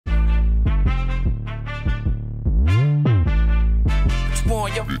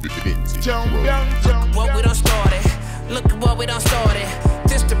on your what we done started. Look at what we done started.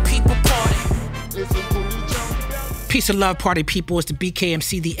 This the people party. Peace and love, party people. It's the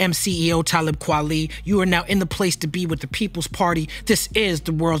BKMC, the MCEO, Talib Kweli. You are now in the place to be with the People's Party. This is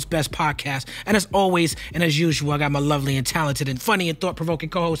the world's best podcast. And as always, and as usual, I got my lovely and talented and funny and thought-provoking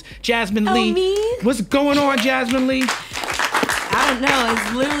co-host, Jasmin Leigh. Me? What's going on, Jasmin Leigh? I don't know.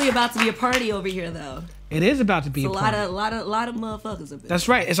 It's literally about to be a party over here, though. It is about to be a party. A lot of motherfuckers up there. That's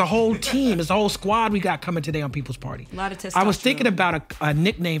right. It's a whole team. It's a whole squad we got coming today on People's Party. A lot of testosterone. I was thinking about a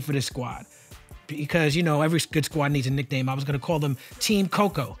nickname for this squad. Because, you know, every good squad needs a nickname. I was going to call them Team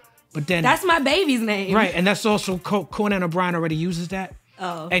Coco. But then... That's my baby's name. Right, and that's also... Conan O'Brien already uses that.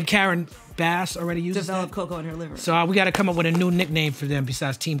 Oh. And Karen Bass already uses Developed that. Coco in her liver. So we got to come up with a new nickname for them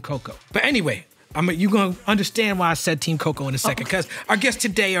besides Team Coco. But anyway, you're going to understand why I said Team Coco in a second. Because our guests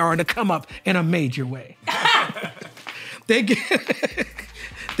today are on the come up in a major way. They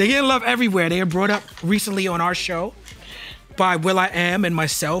get love everywhere. They are brought up recently on our show by will.i.am and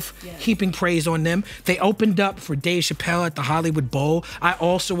myself, heaping praise on them. They opened up for Dave Chappelle at the Hollywood Bowl. I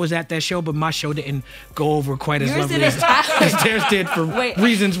also was at that show, but my show didn't go over quite as lovely as theirs did for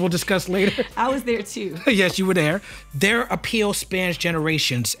reasons we'll discuss later. I was there too. Yes, you were there. Their appeal spans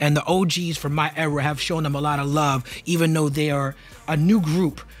generations, and the OGs from my era have shown them a lot of love, even though they are a new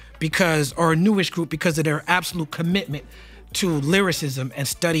group or a newish group because of their absolute commitment to lyricism and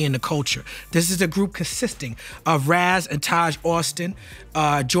studying the culture. This is a group consisting of Ras and Taj Austin,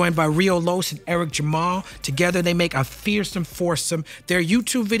 joined by RioLoz and Eric Jamal. Together they make a fearsome foursome. Their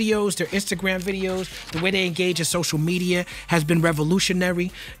YouTube videos, their Instagram videos, the way they engage in social media has been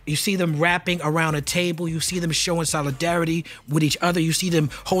revolutionary. You see them rapping around a table. You see them showing solidarity with each other. You see them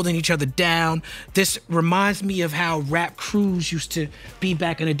holding each other down. This reminds me of how rap crews used to be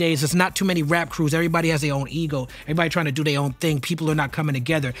back in the days. There's not too many rap crews. Everybody has their own ego. Everybody trying to do their own thing. People are not coming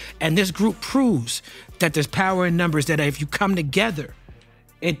together. And this group proves that there's power in numbers, that if you come together,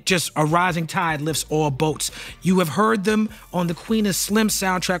 a rising tide lifts all boats. You have heard them on the Queen of Slim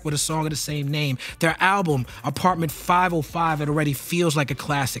soundtrack with a song of the same name. Their album, Apartment 505, it already feels like a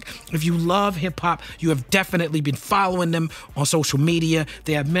classic. If you love hip-hop, you have definitely been following them on social media.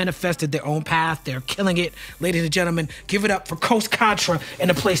 They have manifested their own path. They're killing it. Ladies and gentlemen, give it up for Coast Contra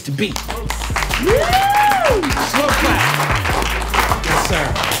and a place to be. Woo! Slow clap. Yes,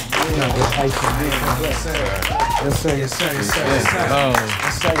 sir. Yes, sir. Yes, sir. Yes, sir. Yes, sir. Yes, sir. Yes,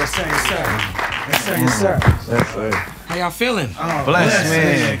 sir. Yes, sir. Yes, sir. Yes, sir. Yes, sir. How y'all feeling? Blessed,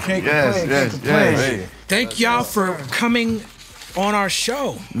 man. Can't complain. Thank y'all for coming on our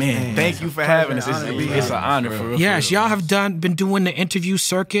show. Man, thank you for having us. It's an honor for real. Yes, y'all have been doing the interview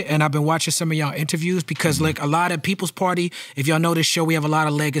circuit, and I've been watching some of y'all interviews because like a lot of People's Party, if y'all know this show, we have a lot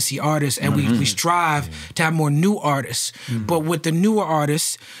of legacy artists, and we strive to have more new artists. But with the newer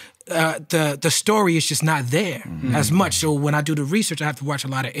artists, the story is just not there as much. So when I do the research, I have to watch a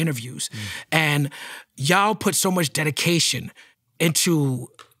lot of interviews. And y'all put so much dedication into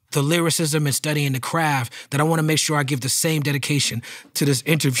the lyricism and studying the craft that I want to make sure I give the same dedication to this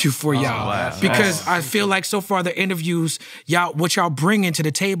interview for y'all. Wow. Because I feel like so far the interviews, what y'all bringing to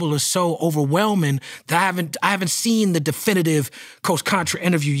the table is so overwhelming that I haven't seen the definitive Coast Contra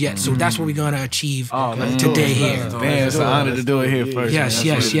interview yet. So that's what we're gonna achieve today here. Man, it's an honor to do it here first.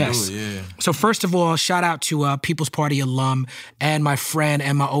 Yes. So first of all, shout out to People's Party alum and my friend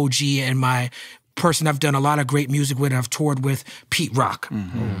and my OG and my person I've done a lot of great music with and I've toured with, Pete Rock.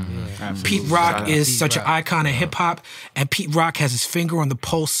 Pete Rock is such an icon of hip-hop, and Pete Rock has his finger on the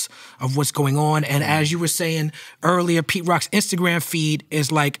pulse of what's going on. And as you were saying earlier, Pete Rock's Instagram feed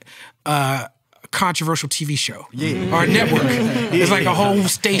is like controversial TV show or network. It's like a whole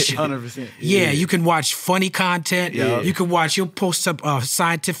station. 100%. Yeah, you can watch funny content. You can he'll post up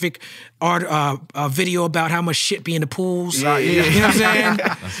scientific art video about how much shit be in the pools. You know what I'm saying?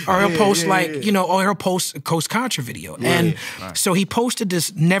 Or he'll post or he'll post Coast Contra video. And so he posted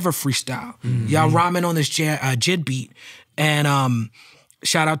this Never Freestyle. Y'all rhyming on this JID beat. And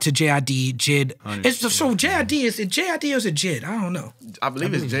shout out to JID, JID. So JID, is it JID or is it JID? I don't know. I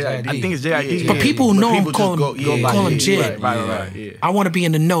believe it's JID. I think it's JID. But people who know him call him JID. Right. I want to be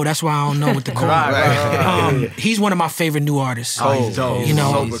in the know. That's why I don't know what to call him. He's one of my favorite new artists. He's dope. You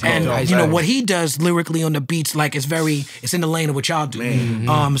know, and you know what he does lyrically on the beats, like it's in the lane of what y'all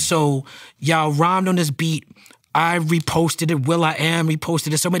do. So y'all rhymed on this beat. I reposted it. will.i.am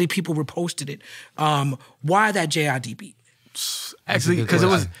reposted it. So many people reposted it. Why that JID beat? Actually, because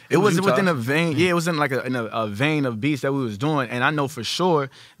it was within a vein. Yeah, it was in like a vein of beats that we was doing, and I know for sure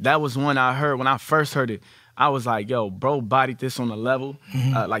that was one I heard when I first heard it. I was like, yo, bro bodied this on the level.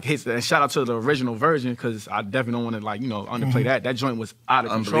 Like his, and shout out to the original version, because I definitely don't want to, like, you know, underplay that. That joint was out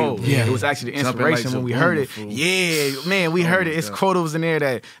of control. Yeah. It was actually the inspiration when we heard it. Yeah, man, we heard it. It's quotas in there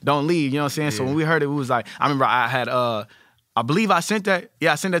that don't leave, you know what I'm saying? So when we heard it, we was like, I remember I had, I believe I sent that.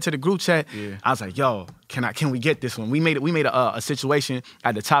 Yeah, I sent that to the group chat. Yeah. I was like, yo, can we get this one? We made a situation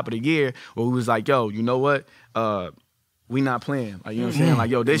at the top of the year where we was like, yo, you know what? We not playing. Like, you know what I'm saying?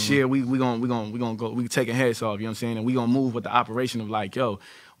 Like, yo, this year we gonna go, we taking heads off, you know what I'm saying? And we gonna move with the operation of like, yo,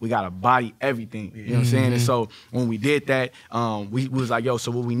 we gotta body everything. You know what I'm saying? And so when we did that, we was like, yo,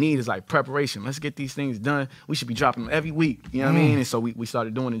 so what we need is like preparation. Let's get these things done. We should be dropping them every week. You know what I mean? And so we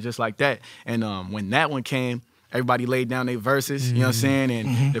started doing it just like that. And when that one came, everybody laid down their verses, you know what I'm saying?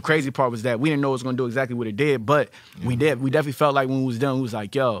 And the crazy part was that we didn't know it was gonna do exactly what it did, but we definitely felt like when we was done, we was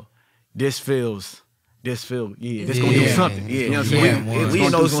like, yo, this gonna do something. Yeah, you know what I'm saying? We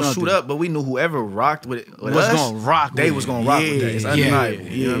didn't know it was gonna shoot up, but we knew whoever rocked with it was gonna rock. They was gonna rock with that. It's undeniable.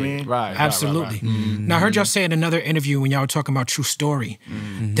 You know what I mean? Right. Absolutely. Now I heard y'all say in another interview when y'all were talking about True Story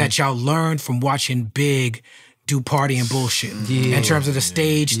that y'all learned from watching Big do Party and Bullshit in terms of the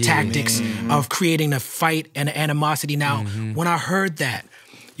stage tactics of creating a fight and an animosity. Now, when I heard that,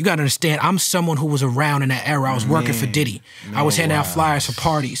 you gotta understand, I'm someone who was around in that era. I was working for Diddy. I was handing out flyers for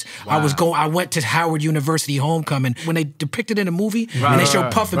parties. I went to Howard University homecoming. When they depicted in the movie and they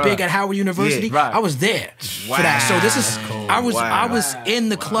showed Puff and Big at Howard University, I was there for that. So this is, I was in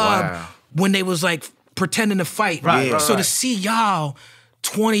the club when they was like pretending to fight. So to see y'all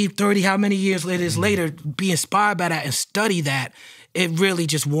 20, 30, how many years later, be inspired by that and study that, it really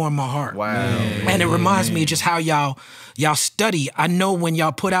just warmed my heart. And it reminds me of just how y'all study. I know when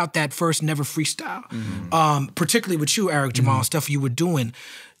y'all put out that first Never Freestyle, particularly with you, Eric Jamal, stuff you were doing,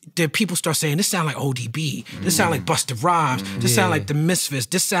 that people start saying, this sound like ODB, this sound like Busta Rhymes, this sound like the Misfits,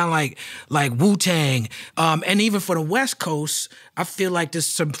 this sound like Wu-Tang. And even for the West Coast, I feel like there's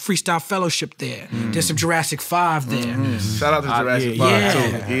some freestyle fellowship there. There's some Jurassic 5 there. Shout out to Jurassic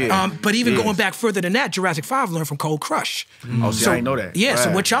 5 too. Yeah. But even going back further than that, Jurassic 5 learned from Cold Crush. Oh, see, I didn't know that. Yeah,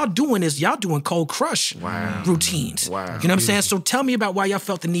 so what y'all doing is y'all doing Cold Crush routines. You know what I'm saying? So tell me about why y'all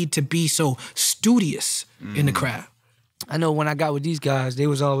felt the need to be so studious in the craft. I know when I got with these guys, they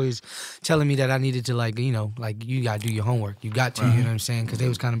was always telling me that I needed to, like, you know, like, you got to do your homework. You got to, you know what I'm saying? Because they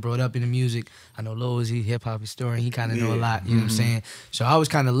was kind of brought up in the music. I know Lowe's, he hip-hop historian. He kind of know a lot, you know what I'm saying? So I was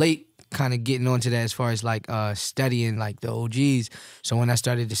kind of late kind of getting onto that as far as, like, studying, like, the OGs. So when I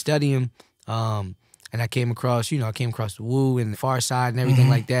started to study them, and I came across, you know, the Wu and the Far Side and everything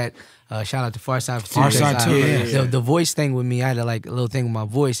like that. Shout out to Far Side for the voice thing with me. I had a little thing with my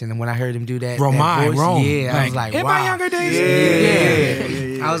voice, and then when I heard him do that, I was like, in wow. my younger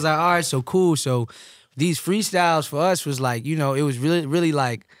days, I was like, all right, so cool. So these freestyles for us was like, you know, it was really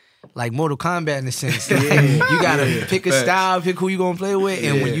like Mortal Kombat in a sense. Like, you gotta pick a style, pick who you gonna play with,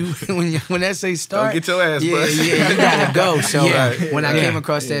 and when that say start, don't get your ass, bro. You gotta go. So when I came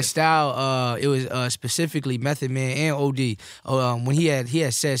across that style, it was specifically Method Man and OD. When he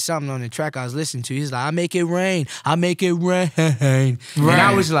had said something on the track I was listening to, he's like, "I make it rain, I make it rain," and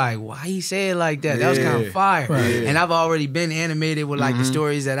I was like, "Why he say it like that?" That was kind of fire. And I've already been animated with like the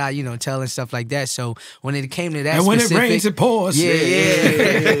stories that I tell and stuff like that. So when it came to that, and when it rains, it pours.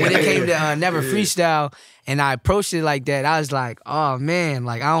 When it came to Never Freestyle, and I approached it like that, I was like, oh man,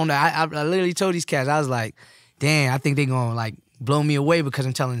 like, I don't know. I literally told these cats, I was like, damn, I think they gonna like blow me away because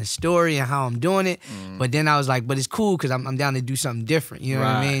I'm telling the story and how I'm doing it. But then I was like, but it's cool because I'm down to do something different. You know what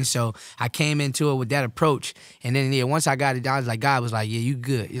I mean? So I came into it with that approach. And then once I got it down, I was like, God was like, yeah, you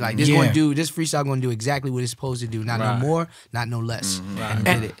good. You're like, this freestyle gonna do exactly what it's supposed to do. Not no more, not no less.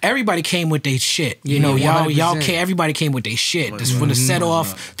 And everybody came with their shit. You know, y'all came, everybody came with their shit. This from the set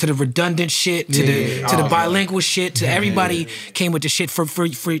off to the redundant shit to the bilingual shit to everybody came with the shit for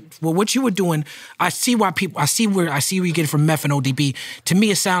what you were doing. I see where you get it from Meth and ODB. To me,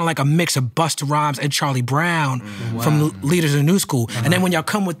 it sounded like a mix of Busta Rhymes and Charlie Brown from Leaders in New School. And then when y'all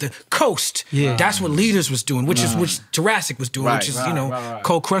come with the Coast, that's what Leaders was doing, which is what Jurassic was doing, which is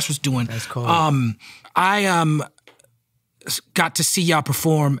Cold Crush was doing. That's cool. I got to see y'all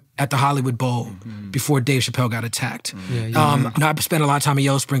perform at the Hollywood Bowl before Dave Chappelle got attacked. I spent a lot of time in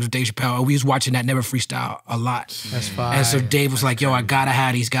Yellow Springs with Dave Chappelle. We was watching that Never Freestyle a lot. That's fine. And so Dave was like, yo, I gotta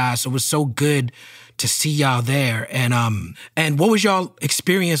have these guys. So it was so good to see y'all there. And what was y'all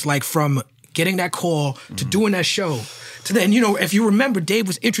experience like from getting that call to doing that show to then, if you remember, Dave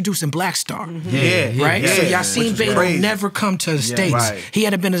was introducing Black Star. Right? So Yasin Bey never come to the States. He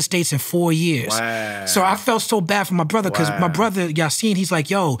hadn't been to the States in 4 years. So I felt so bad for my brother because my brother Yasin, he's like,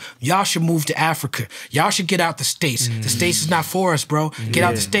 yo, y'all should move to Africa. Y'all should get out the States. The States is not for us, bro. Get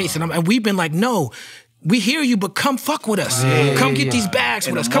out the States. And we've been like, no. we hear you, but come fuck with us. Come get these bags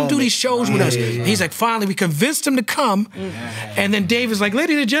with us. Come do these shows with us. He's like, finally, we convinced him to come. And then Dave is like,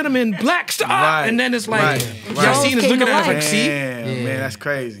 ladies and gentlemen, Black Star. And then it's like, y'all seen us looking at us like, see? Man, that's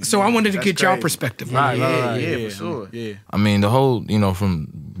crazy. So I wanted to get y'all perspective. Yeah, for sure. Yeah. I mean, the whole, from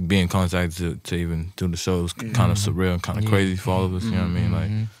being contacted to even do the shows, kind of surreal, kind of crazy for all of us. You know what I mean?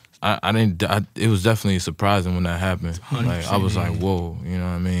 Like, I didn't. It was definitely surprising when that happened. Like, I was like, whoa. You know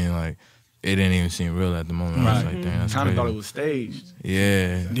what I mean? Like, it didn't even seem real at the moment. I was like, damn, that's kind of crazy. thought it was staged.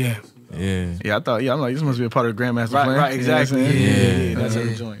 Yeah. Yeah, I thought. Yeah, I'm like, this must be a part of the Grandmaster plan. Right, exactly. Yeah, that's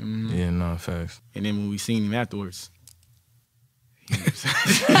the joint. Yeah, no, facts. And then when we seen him afterwards.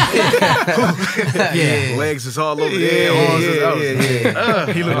 Legs is all over there. Arms is out.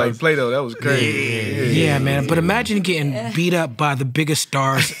 He looked like Play-Doh. That was crazy. Yeah, man. But imagine getting beat up by the biggest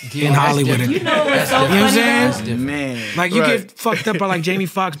stars in Hollywood. You know what's so funny? You know what I'm saying? Man. Like, you get fucked up by like Jamie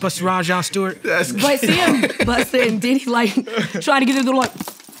Foxx, Busta Rhymes, Jon Stewart. But see him busting and Diddy like trying to get into the like.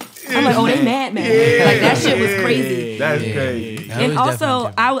 I'm like, oh, they mad. Like, that shit was crazy. That's crazy. And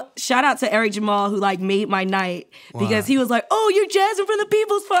also, shout out to Eric Jamal, who like made my night because he was like, "Oh, you're Jasmin from the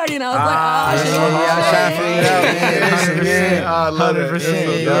People's Party," and I was like, "Oh, I was trying to figure it out, man.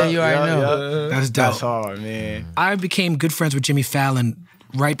 100%. Yeah, you already know. That's dope. That's hard, man. I became good friends with Jimmy Fallon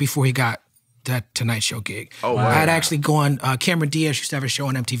right before he got that Tonight Show gig. Oh, wow. I had actually gone, Cameron Diaz used to have a show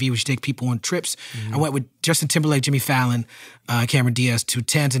on MTV where she take people on trips. I went with Justin Timberlake, Jimmy Fallon, Cameron Diaz to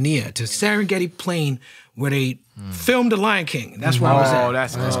Tanzania, to Serengeti Plain, where they filmed The Lion King. That's where I was at. Oh,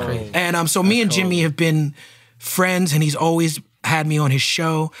 that's crazy. And so me and Jimmy have been friends, and he's always had me on his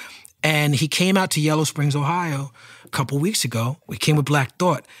show. And he came out to Yellow Springs, Ohio a couple weeks ago. We came with Black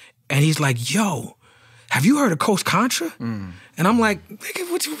Thought, and he's like, yo, have you heard of Coast Contra? And I'm like, nigga,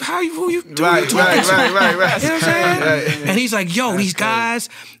 who you talking to? Right. You know what I'm saying? And he's like, yo, these guys,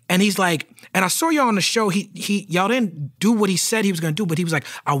 and he's like, and I saw y'all on the show, y'all didn't do what he said he was gonna do, but he was like,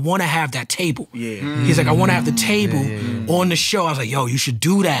 I wanna have that table. Yeah. He's like, I wanna have the table on the show. I was like, yo, you should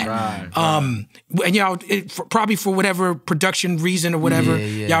do that. And y'all, probably for whatever production reason or whatever,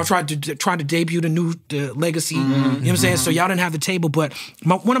 y'all tried to debut the Legacy, you know what I'm saying? So y'all didn't have the table, but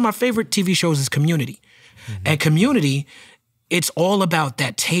one of my favorite TV shows is Community. And Community, it's all about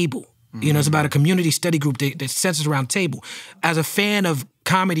that table. You know, it's about a community study group that centers around table. As a fan of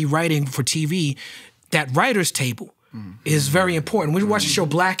comedy writing for TV, that writer's table is very important. When you watch the show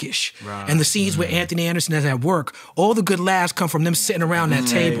Blackish and the scenes where Anthony Anderson is at work, all the good laughs come from them sitting around that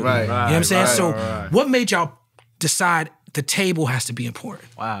table. You know what I'm saying? What made y'all decide the table has to be important?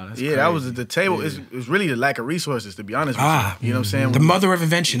 Wow, that's crazy. That was the table. It was really the lack of resources, to be honest with you. You know what I'm saying? The mother of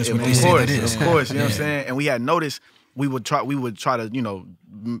invention is what they say that is. Of course, you know what I'm saying? And we had noticed we would try to,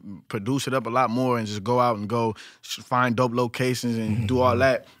 produce it up a lot more and just go out and go find dope locations and do all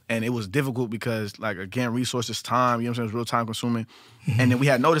that. And it was difficult because, like, again, resources, time, you know what I'm saying? It was real time consuming. And then we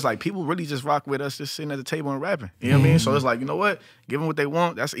had noticed, like, people really just rock with us just sitting at the table and rapping. You know what I mean? So it's like, you know what? Give them what they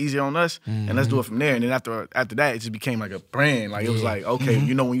want. That's easier on us. And let's do it from there. And then after that, it just became like a brand. Like, it was like, okay,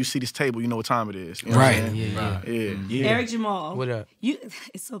 when you see this table, you know what time it is. You know what I'm saying? Eric Jamal. What up?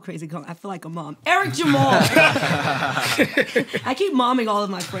 It's so crazy. I feel like a mom. Eric Jamal. I keep momming all of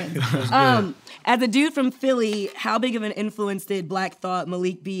my friends. As a dude from Philly, how big of an influence did Black Thought,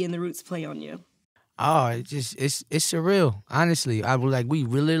 Malik B, and The Roots play on you? Oh, it's surreal. Honestly, we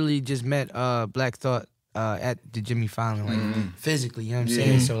literally just met Black Thought at the Jimmy Fallon, physically. You know what I'm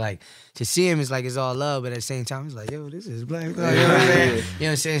saying? So like to see him is like it's all love, but at the same time it's like, yo, this is Black Thought. You know what I'm saying? You know what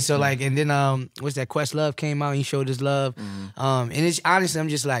I'm saying? So like, and then what's that? Questlove came out. He showed his love, and it's honestly, I'm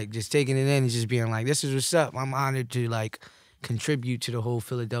just taking it in and just being like, this is what's up. I'm honored to like contribute to the whole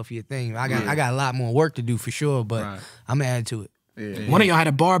Philadelphia thing. I got a lot more work to do for sure, but I'm gonna add to it. One of y'all had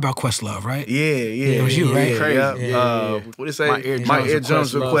a bar about Questlove, right? Yeah. It was you, right? What it say? My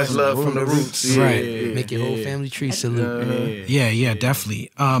eardrums request love from the Roots. Right. Make your whole family tree salute. Yeah,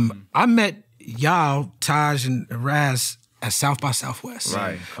 definitely. I met y'all, Taj and Ras, at South by Southwest.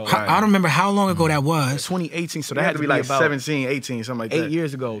 Right. I don't remember how long ago that was. 2018, so that had to be like about 17, 18, something like that. 8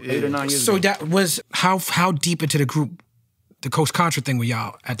 years ago, 8 or 9 years ago. So that was how deep into the group, the Coast Contra thing with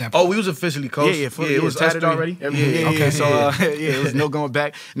y'all at that point? Oh, we was officially Coast. It was tatted already. Okay, so it was no going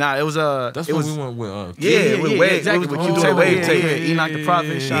back. Nah, it was That's when we went with with Wave. exactly. With Q-Tip Wave tape. Enoch the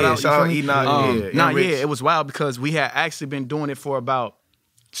Prophet. Shout out Enoch. It was wild because we had actually been doing it for about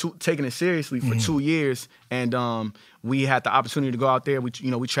taking it seriously for 2 years, and we had the opportunity to go out there. We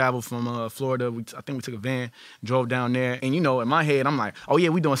traveled from Florida. I think we took a van, drove down there, and in my head I'm like, oh yeah,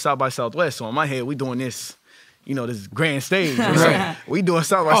 we doing South by Southwest. So in my head we doing this. you know, this grand stage. Right. We doing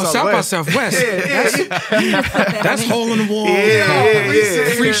South by Southwest. South by Southwest. That's hole in the wall.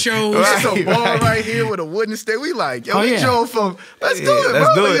 Free shows. It's a bar right here with a wooden stage. We like, yo, we drove from, let's do it,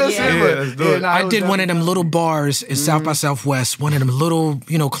 let's do it. Let's do it. I did one of them little bars in South by Southwest, one of them little,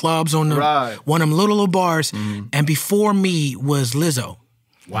 you know, clubs on the, one of them little bars, and before me was Lizzo.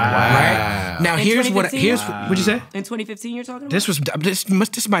 Wow. Right? Now here's what'd you say? In 2015 you're talking about?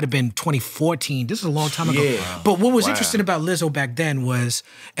 This might have been 2014. This is a long time ago. Yeah. But what was interesting about Lizzo back then was,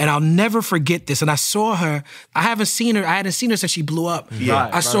 and I'll never forget this, and I saw her, I hadn't seen her since she blew up. Yeah.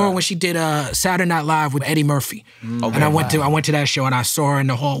 I saw her when she did Saturday Night Live with Eddie Murphy. And I went to that show and I saw her in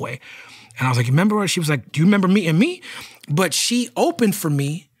the hallway. And I was like, you remember her? She was like, do you remember meeting me? But she opened for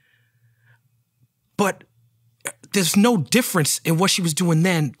me, but there's no difference in what she was doing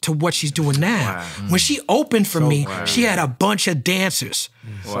then to what she's doing now. Wow. When she opened for me, she had a bunch of dancers,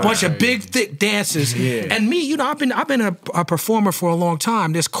 a bunch of big, thick dancers. And me, you know, I've been a performer for a long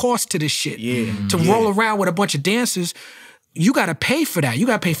time. There's cost to this shit. To roll around with a bunch of dancers, you got to pay for that. You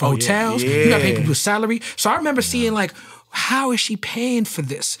got to pay for hotels. You got to pay people's salary. So I remember seeing like, how is she paying for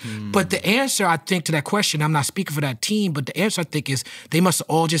this? But the answer, I think, to that question, I'm not speaking for that team, but the answer, I think, is they must have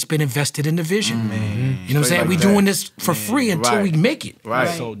all just been invested in the vision. You know what I'm saying? We doing this for free until we make it.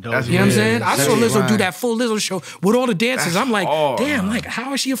 So dope. You know what I'm saying? I saw Lizzo do that full Lizzo show with all the dancers. I'm like, damn, like,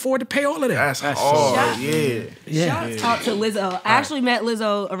 how is she afford to pay all of that? That's hard. Shout out to Lizzo. I actually met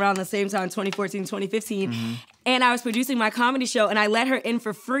Lizzo around the same time, 2014, 2015. And I was producing my comedy show, and I let her in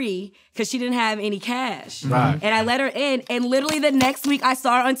for free because she didn't have any cash. And I let her in, and literally the next week I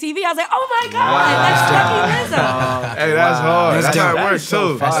saw her on TV. I was like, oh my God, that's fucking Lizzo. Hey, that's hard. That's how it works,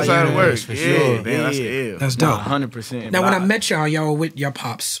 too. That's how it works. For sure. Man, that's ill. That's dope. 100%. Now, when I met y'all were with your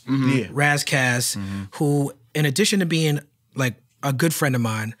pops, Ras Kass, who, in addition to being like a good friend of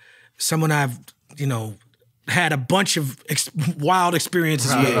mine, someone I've, you know, had a bunch of wild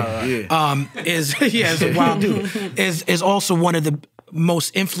experiences with. Is a wild dude. Is also one of the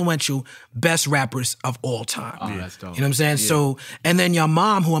most influential, best rappers of all time. That's dope. You know what I'm saying? So, and then your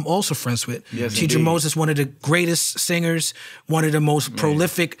mom, who I'm also friends with, Teedra Moses, one of the greatest singers, one of the most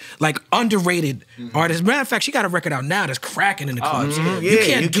prolific, like underrated artists. Matter of fact, she got a record out now that's cracking in the clubs. You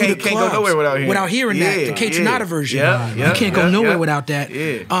can't go nowhere without hearing that. The K Tronada version. You can't go nowhere without that.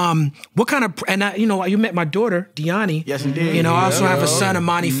 What kind of, and you know, you met my daughter, Diani. Yes, indeed. You know, I also have a son,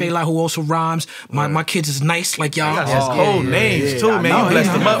 Amani Fela, who also rhymes. My kids is nice like y'all. That's cold names too, man. You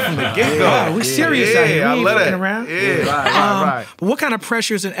blessed them up from the get-go. We serious out here. We ain't fucking around. Right. But what kind of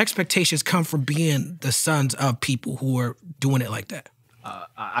pressures and expectations come from being the sons of people who are doing it like that?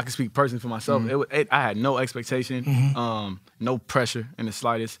 I can speak personally for myself. I had no expectation, no pressure in the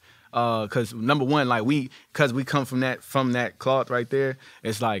slightest. Because number one, like because we come from that cloth right there,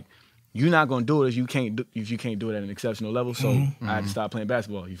 it's like, you're not gonna do it if you can't do it at an exceptional level. So I had to stop playing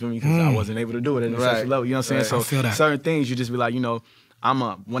basketball. You feel me? Because I wasn't able to do it at an exceptional level. You know what I'm saying? So certain things you just be like, you know,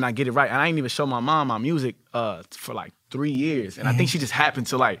 when I get it right, and I ain't even show my mom my music for like 3 years, and I think she just happened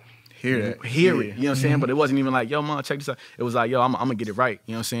to like hear it. You know what I'm saying? But it wasn't even like, yo, mom, check this out. It was like, yo, I'm gonna get it right.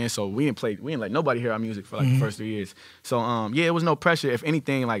 You know what I'm saying? So we didn't let nobody hear our music for like the first 3 years. So it was no pressure. If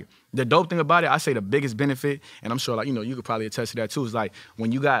anything, like the dope thing about it, I say the biggest benefit, and I'm sure like, you know, you could probably attest to that too, is like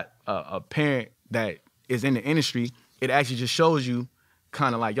when you got a parent that is in the industry, it actually just shows you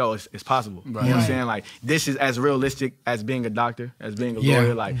kind of like, yo, it's possible. You know what I'm saying? Like, this is as realistic as being a doctor, as being a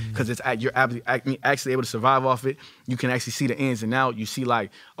lawyer, like, because you're actually able to survive off it. You can actually see the ins and outs. You see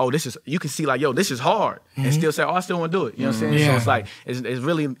like, you can see like, yo, this is hard, and still say, I still want to do it. You know what I'm saying? So it's like, it's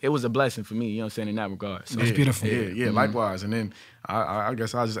really, it was a blessing for me, you know what I'm saying, in that regard. So it's beautiful. Likewise. And then I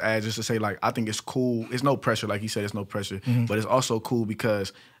guess I'll just add just to say, like, I think it's cool. It's no pressure, like he said, it's no pressure, but it's also cool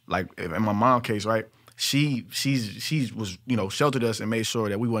because, like, in my mom's case, right, she was, you know, sheltered us and made sure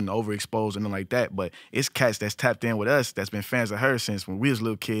that we wasn't overexposed and nothing like that. But it's cats that's tapped in with us that's been fans of her since when we was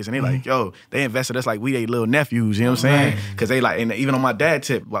little kids, and they like, yo, they invested us like we they little nephews, you know what I'm saying? Because they like, and even on my dad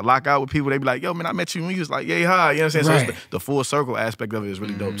tip, like lock out with people, they be like, yo, man, I met you when you was like, yay, hi, you know what I'm saying? So it's the full circle aspect of it is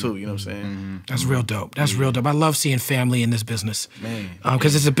really dope too, you know what I'm saying? That's real dope. That's real dope. I love seeing family in this business,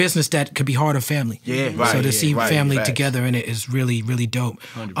 because it's a business that could be hard on family. So to see family together in it is really, really dope.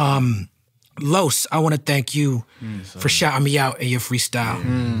 Los, I want to thank you for shouting me out in your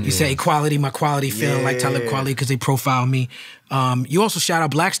freestyle. You said equality, my quality, feeling like Talib Kweli because they profiled me. You also shout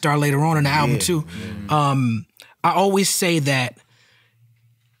out Black Star later on in the album too. I always say that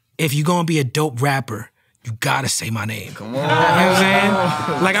if you're going to be a dope rapper, you gotta say my name. Come on. You know what I'm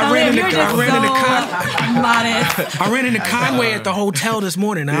saying? Like I ran into Conway at the hotel this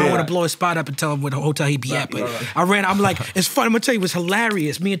morning. I don't want to blow his spot up and tell him what hotel he be at, but I'm like, it's funny. I'm gonna tell you, it was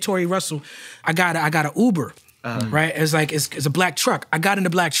hilarious. Me and Tori Russell, I got an Uber. Right? It's like, it's a black truck. I got in the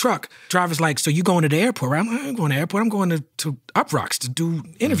black truck. Driver's like, so you going to the airport, right? I'm like, I ain't going to the airport. I'm going to UPROXX to do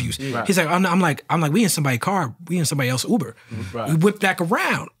interviews. He's like, I'm like, we in somebody's car. We in somebody else's Uber. We whip back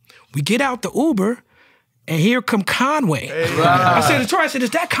around. We get out the Uber, and here come Conway. I said to Troy, I said, is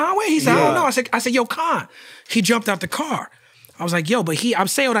that Conway? He said, I don't know. I said, yo, Con. He jumped out the car. I was like, yo, but I'm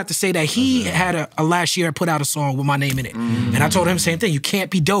saying all that to say that he had a last year put out a song with my name in it. And I told him the same thing. You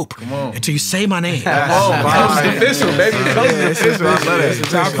can't be dope until you say my name. It's official, baby. It's official.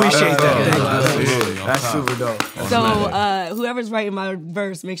 I appreciate that. That's super dope. So whoever's writing my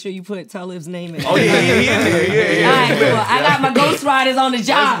verse, make sure you put Talib's name in. Oh, yeah. All right, cool. I got my Ghost Riders on the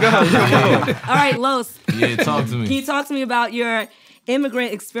job. All right, Los. Yeah, talk to me. Can you talk to me about your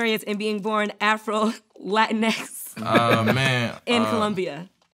immigrant experience in being born Afro-Latinx? Man, in Colombia.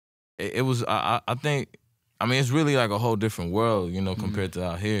 It was. I think. I mean, it's really like a whole different world, you know, compared to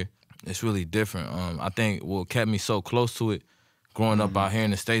out here. It's really different. I think what kept me so close to it, growing up out here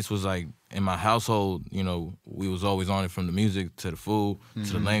in the States, was like in my household. You know, we was always on it, from the music to the food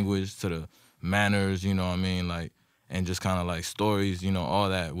to the language to the manners. You know what I mean? Like, and just kind of like stories. You know, all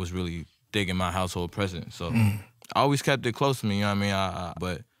that was really big in my household present. So I always kept it close to me. You know what I mean?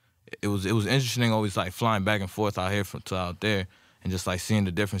 But it was interesting, always like flying back and forth out here to out there, and just like seeing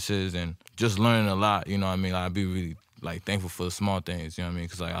the differences and just learning a lot. You know what I mean? Like, I'd be really like thankful for the small things. You know what I mean?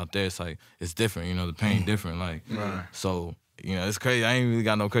 Because like out there, it's like it's different. You know, the pain different. Like so, you know, it's crazy. I ain't really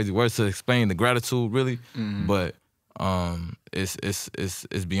got no crazy words to explain the gratitude really, but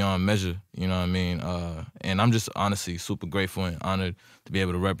it's beyond measure. You know what I mean? And I'm just honestly super grateful and honored to be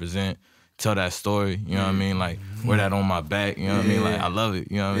able to represent. Tell that story, you know what I mean? Like, wear that on my back, you know what I mean? Like, I love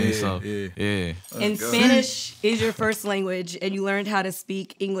it, you know what I mean? So, yeah. And Spanish is your first language, and you learned how to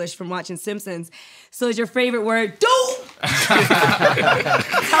speak English from watching Simpsons. So is your favorite word, do? Tell us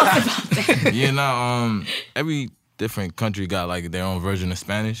about that. Yeah, no, every different country got, like, their own version of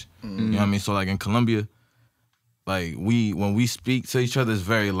Spanish, you know what I mean? So, like, in Colombia, like, when we speak to each other, it's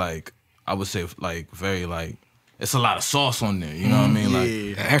very, like, I would say, like, very, like, it's a lot of sauce on there, you know what I mean?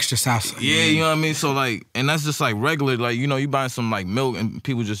 Like extra sauce. Yeah, you know what I mean? So like, and that's just like regular, like, you know, you buying some like milk and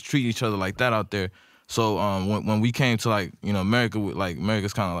people just treat each other like that out there. So when we came to like, you know, America, like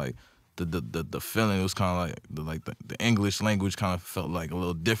America's kind of like the feeling, it was kind of like the English language kind of felt like a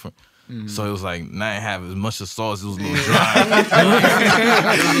little different. So it was like not have as much of sauce. It was a little dry.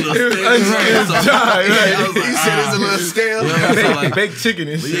 It was a little stale. You said it was a little stale. You know what I'm saying? Like, baked chicken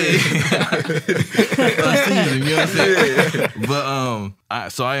and shit. Season, you know what I'm saying? But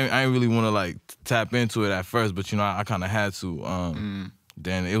so I didn't really want to like tap into it at first, but you know I kind of had to.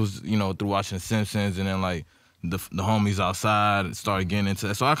 Then it was, you know, through watching Simpsons, and then like the homies outside started getting into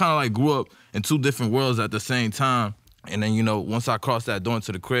it. So I kind of like grew up in two different worlds at the same time. And then, you know, once I crossed that door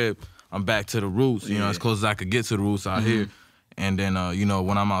into the crib, I'm back to the roots, you know, as close as I could get to the roots out here. And then, you know,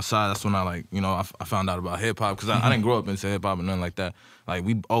 when I'm outside, that's when I, like, you know, I found out about hip-hop, because I didn't grow up into hip-hop or nothing like that. Like,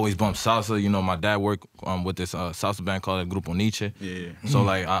 we always bumped salsa. You know, my dad worked with this salsa band called Grupo Nietzsche. So,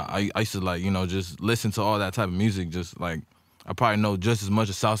 like, I used to, like, you know, just listen to all that type of music, just, like, I probably know just as much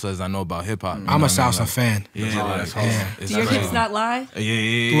of salsa as I know about hip hop. I'm a salsa fan. Yeah, like, Do your hips not lie?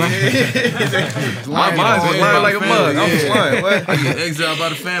 Yeah. My mind's was lying like a mug. I'm just lying. What? I get exiled by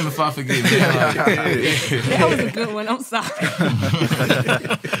the fam if I forget. That was a good one. I'm sorry.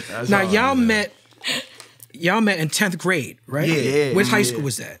 Now y'all met in 10th grade, right? Yeah. Which high school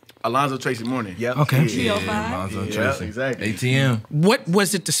was that? Alonzo Tracy Morning. Yep. Okay. 305. Yeah, exactly. ATM. What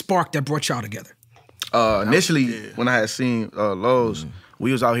was it, the spark that brought y'all together? Initially, when I had seen Lowe's,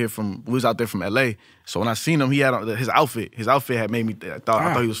 we was out there from LA. So when I seen him, he had his outfit. His outfit had made me I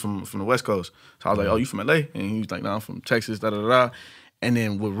thought he was from the West Coast. So I was like, "Oh, you from LA?" And he was like, "No, I'm from Texas." Da da da. And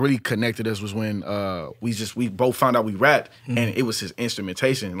then what really connected us was when we both found out we rapped, and it was his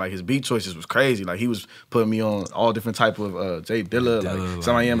instrumentation. Like, his beat choices was crazy. Like, he was putting me on all different type of J Dilla, like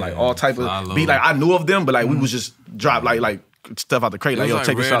Some I Am, like all type of beat. Like, I knew of them, but like we was just drop like stuff out the crate. Like, yo,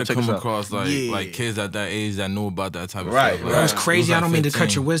 check this out, check this out. Across like kids at that age that knew about that type of stuff. Like, It was crazy. I don't mean to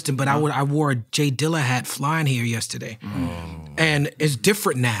cut your wisdom, but I wore a J Dilla hat flying here yesterday, and it's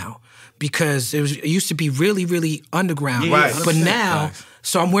different now. Because it used to be really, really underground. Right. But now,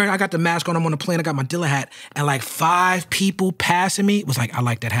 so I got the mask on, I'm on the plane, I got my Dilla hat, and like 5 people passing me was like, I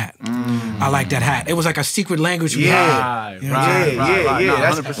like that hat. I like that hat. It was like a secret language we had. Right.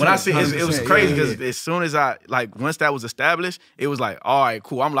 When I see it was crazy, because as soon as once that was established, it was like, all right,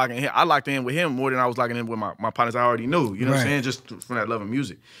 cool, I'm locking in. I locked in with him more than I was locking in with my partners I already knew. You know what I'm saying? Just from that love of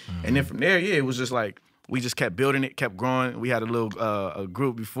music. And then from there, it was just like, we just kept building it, kept growing. We had a little a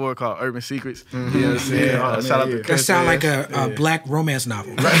group before called Urban Secrets. You know what I'm saying? Shout out to that sound like a black romance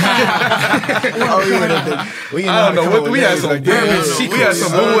novel. We had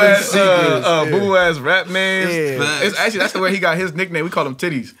some boo ass rap man. It's actually that's the way he got his nickname. We call him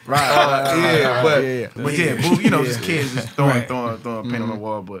Titties. Right. But boo, you know, just kids just throwing paint on the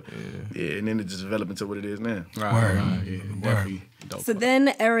wall. But and then it just developed into what it is now. Right. So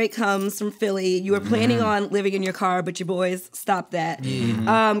then Eric comes from Philly. You were planning on living in your car, but your boys stopped that.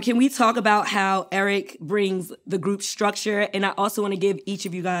 Can we talk about how Eric brings the group structure? And I also want to give each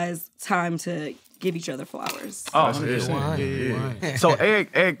of you guys time to give each other flowers. Oh, So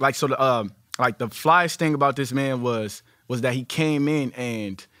Eric, like, so the like the flyest thing about this man was that he came in,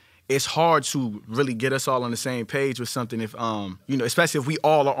 and it's hard to really get us all on the same page with something if you know, especially if we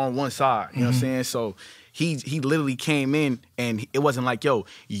all are on one side. You know what I'm saying? So he literally came in, and it wasn't like, yo,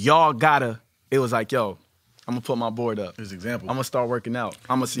 y'all gotta. It was like, yo, I'm gonna put my board up. His example. I'm gonna start working out.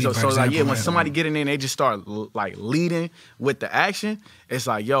 So like, yeah, when somebody get in there and they just start like leading with the action, it's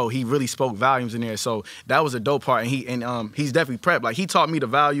like, yo, he really spoke volumes in there. So that was a dope part, and he's definitely prepped. Like, he taught me the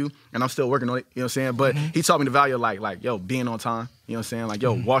value, and I'm still working on it. You know what I'm saying? But he taught me the value of like, yo, being on time. You know what I'm saying? Like,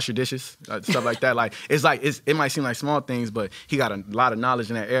 yo, wash your dishes, stuff like that. Like, it might seem like small things, but he got a lot of knowledge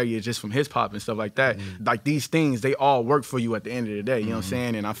in that area just from his pop and stuff like that. Like, these things, they all work for you at the end of the day. You know what I'm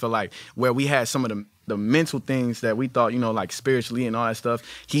saying? And I feel like where we had some of the mental things that we thought, you know, like spiritually and all that stuff,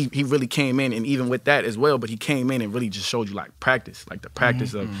 he really came in, and even with that as well, but he came in and really just showed you like practice, like the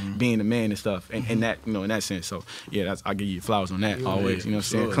practice of being a man and stuff, and that, you know, in that sense. So yeah, I'll give you flowers on that always. You know what I'm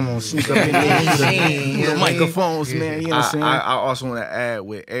saying? Come on, sneak up in there, the microphones, man. You know what I'm saying? I also want to add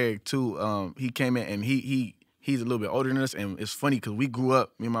with Eric too. He came in and he's a little bit older than us, and it's funny because we grew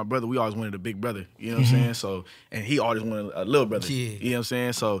up, me and my brother, we always wanted a big brother, you know what I'm saying? So, and he always wanted a little brother, you know what I'm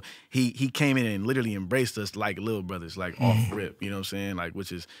saying? So he came in and literally embraced us like little brothers, like off rip, you know what I'm saying? Like,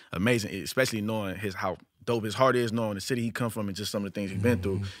 which is amazing, especially knowing how dope his heart is, knowing the city he come from and just some of the things he's been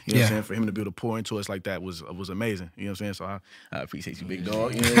through. You know what I'm saying? For him to be able to pour into us like that was amazing. You know what I'm saying? So I appreciate you, big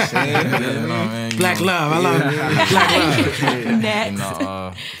dog. You know what I'm saying? Black love. I love it. Black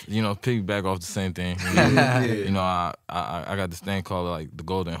love. Next. You know, piggyback off the same thing. You know, I got this thing called like the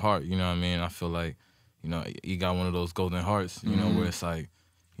golden heart. You know what I mean? I feel like, you know, you got one of those golden hearts, you know, where it's like,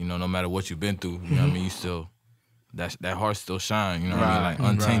 you know, no matter what you've been through, you know what I mean, you still, that heart still shine, you know what I mean?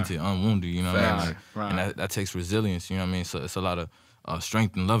 Like untainted, unwounded, you know what I mean? Like, and that takes resilience, you know what I mean? So it's a lot of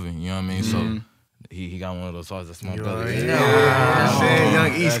strength and loving, you know what I mean? So he got one of those hearts. That's my brother.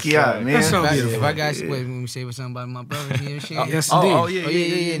 Young East Kiat, man. That's so beautiful. If I got when we say something about my brother, you know what I'm saying? Yes,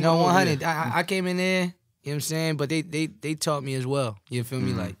 indeed. Yeah. No, 100. I came in there, you know what I'm saying? But they taught me as well. You feel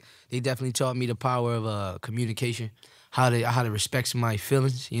me? Like, they definitely taught me the power of communication. How to respect somebody's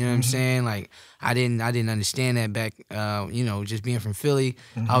feelings, you know what I'm saying? Like, I didn't understand that back, you know, just being from Philly.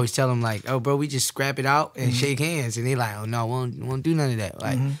 I always tell them like, oh, bro, we just scrap it out and shake hands, and they like, oh no, won't do none of that.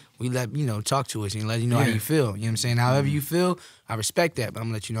 Like, we let, you know, talk to us and let you know how you feel. You know what I'm saying? However you feel, I respect that, but I'm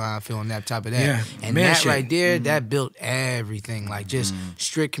gonna let you know how I feel on that top of that. Yeah. And that right there, that built everything. Like, just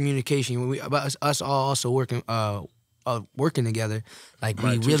strict communication. Us all also working together. Like,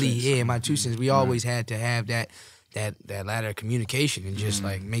 we really, my 2 cents. We always had to have that ladder of communication and just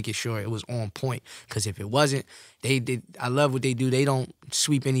like making sure it was on point. Because if it wasn't, I love what they do. They don't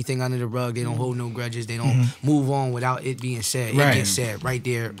sweep anything under the rug. They don't hold no grudges. They don't move on without it being said. It gets said right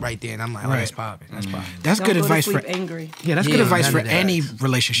there. And I'm like, oh, that's popping. That's popping. That's good advice for angry. Yeah, that's good advice for any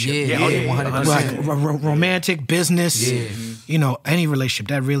relationship. 100%. Like romantic, business, you know, any relationship.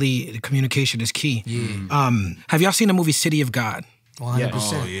 That really, communication is key. Have y'all seen the movie City of God?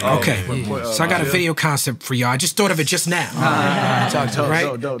 100%. Okay. So I got a video concept for y'all. I just thought of it just now. Right?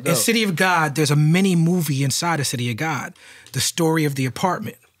 In City of God, there's a mini movie inside of City of God, the story of the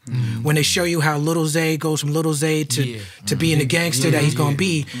apartment. When they show you how Little Zay goes from Little Zay to being the gangster that he's gonna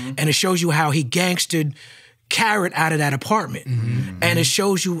be, and it shows you how he gangstered Carrot out of that apartment. And it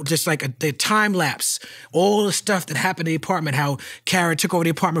shows you just like the time lapse, all the stuff that happened in the apartment, how Carrot took over the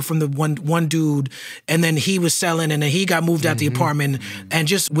apartment from the one dude, and then he was selling, and then he got moved out the apartment. And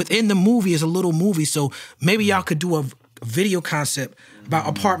just within the movie is a little movie. So maybe y'all could do a video concept about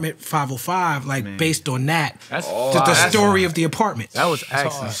Apartment 505, like based on that. That's the story of the apartment. That was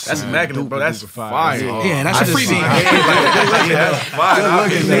excellent. That's immaculate, bro. That's fire. Yeah, that's a freebie.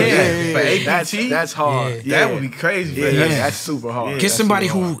 That's hard. That would be crazy. That's super hard. Get somebody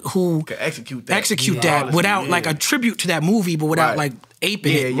who can execute that without like a tribute to that movie, but without like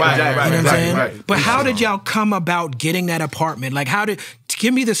aping it. You know what I'm saying? But how did y'all come about getting that apartment? Like,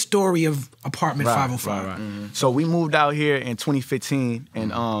 give me the story of Apartment 505. Right. So we moved out here in 2015,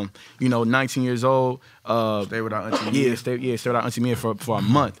 and you know, 19 years old. Stayed with our auntie Mia. Stayed with our auntie Mia for a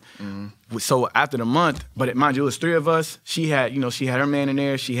month. So after the month, but mind you, it was 3 of us. She had her man in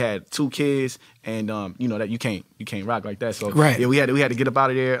there. She had 2 kids, and you know that you can't rock like that. So yeah, we had to get up out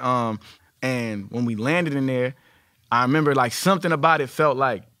of there. And when we landed in there, I remember like something about it felt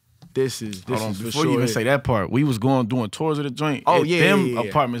like this is before you even say that part, we was doing tours of the joint. Oh yeah, them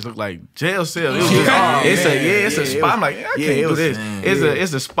apartments look like jail cells. It was it's a spot. I'm like, I can't do this.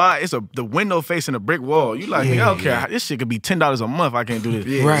 It's a spot. It's the window facing a brick wall. You like, I don't care. This shit could be $10 a month. I can't do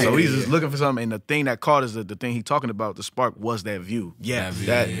this. Right. So he's just looking for something. And the thing that caught us, the thing he talking about, the spark was that view. Yeah,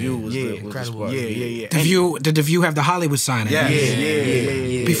 that view was the spark. Yeah. Did the view have the Hollywood sign in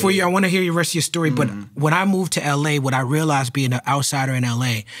it? Yeah. Before I want to hear the rest of your story, but when I moved to LA, what I realized being an outsider in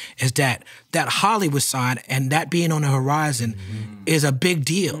LA is that Hollywood sign and that being on the horizon is a big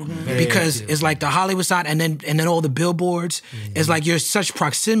deal because it's like the Hollywood sign and then all the billboards. It's like you're such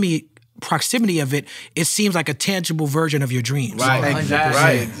proximity of it. It seems like a tangible version of your dreams. Right, exactly.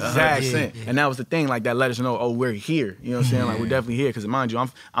 Right, Exactly. And that was the thing, like that let us know, oh, we're here. You know what I'm saying? Like we're definitely here. Because mind you,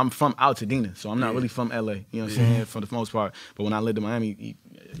 I'm from Altadena, so I'm not really from LA. You know what I'm saying? For the most part. But when I lived in Miami,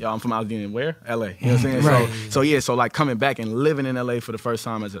 I'm from Altadena. Where? LA. You know what I'm saying? Right. So like coming back and living in LA for the first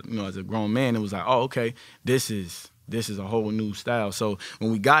time as a grown man, it was like, oh, okay, this is a whole new style. So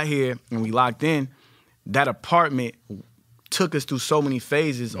when we got here and we locked in, that apartment took us through so many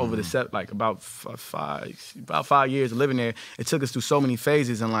phases over the like about 5 years of living there. It took us through so many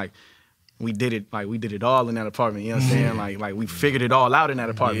phases, and like we did it all in that apartment. You know what I'm saying? Like we figured it all out in that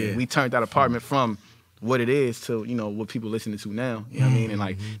apartment. Yeah. We turned that apartment from what it is to what people listening to now. You know what I mean? And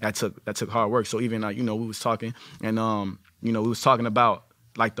like that took hard work. So even like we was talking, and we was talking about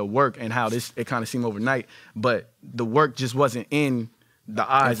like the work and how it kind of seemed overnight, but the work just wasn't in the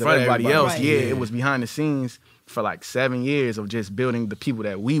eyes of everybody else. Right. Yeah, it was behind the scenes for like 7 years of just building the people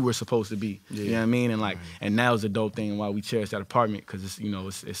that we were supposed to be. Yeah. You know what I mean? And like, and that was the dope thing why we cherish that apartment, because it's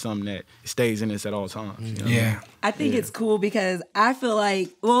it's something that stays in us at all times. You know what I mean? I think it's cool because I feel like,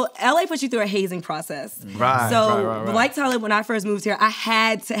 well, LA puts you through a hazing process. Right. So like Talib, when I first moved here, I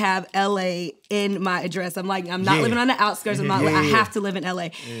had to have LA in my address. I'm like, I'm not living on the outskirts. I'm not. I have to live in LA.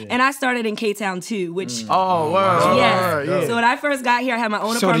 And I started in K-Town too, which So when I first got here, I had my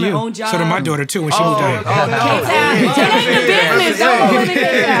own apartment, own job. So did my daughter too when she moved out here. K-Town. It ain't the business. Don't live in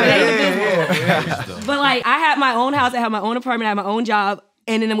K-Town. It ain't the business. But like, I had my own house. I had my own apartment. I had my own job.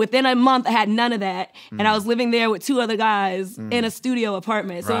 And then within a month, I had none of that. And I was living there with 2 other guys in a studio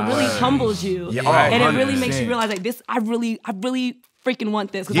apartment. So it really humbles you. And it really makes you realize, like, this, I really freaking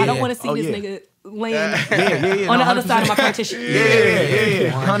want this. Because I don't want to see this nigga laying on the other side of my partition.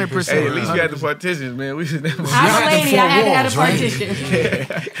 100%. Hey, at least we had the partitions, man. We should never. I'm a lady. I had to have a partition.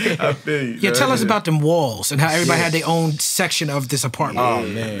 I feel you. Yeah, tell us about them walls and how everybody had their own section of this apartment. Oh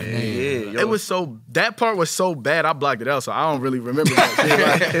man. It was that part was so bad I blocked it out, so I don't really remember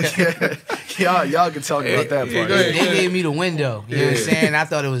that. Y'all can talk about that part. They gave me the window. You know what I'm saying? I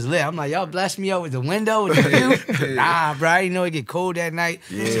thought it was lit. I'm like, y'all blessed me up with the window, with the view. Nah, bro. I didn't know it get cold that night.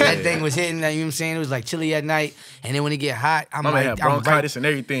 So that thing was hitting. Like, you know what I'm saying? It was like chilly at night, and then when it get hot, I'm like, had bronchitis and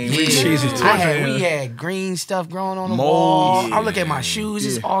everything. Yeah. We had green stuff growing on the wall. I look at my shoes;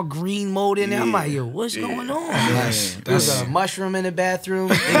 it's all green mold in there. I'm like, yo, what's going on? There's a mushroom in the bathroom.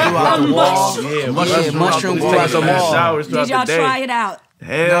 They grew out the wall. Mushroom grew out the wall. Did y'all try it out?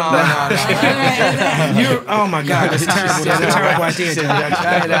 Hell no. Oh my God, that's terrible. That's a terrible idea.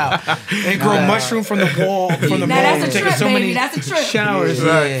 Try it out. They grow mushroom from the wall. Now that's a trip, baby. That's a trip. Showers.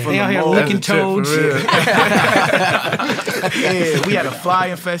 They out here licking toads. We had a fly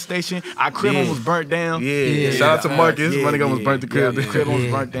infestation. Our crib almost burnt down. Shout out to Marcus. My nigga almost burnt the crib. The crib almost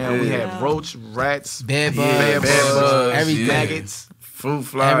burnt down. We had roach, rats, bed bugs, everything. Maggots. Fruit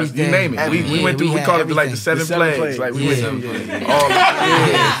flies, you name it. We went through. We called it like the 7 plagues. Like we went through all.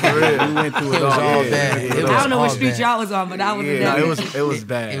 We went through it all. Bad. I don't know what street y'all was on, but I was. It was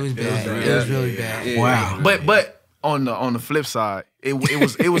bad. It was really bad. Wow. But on the flip side, it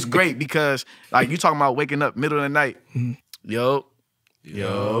was great because like you talking about waking up middle of the night. Yo.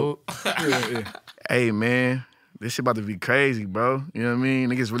 Hey man. This shit about to be crazy, bro. You know what I mean?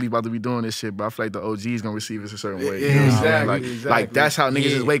 Niggas really about to be doing this shit, but I feel like the OG's gonna receive this a certain way. You know what I'm saying? Like that's how niggas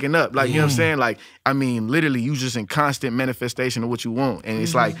is waking up. Like, you know what I'm saying? Like, I mean, literally, you just in constant manifestation of what you want. And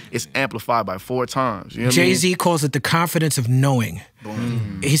it's like, it's amplified by 4 times. You know what Jay-Z calls it the confidence of knowing.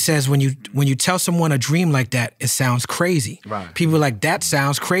 He says when you tell someone a dream like that, it sounds crazy. Right. People are like, that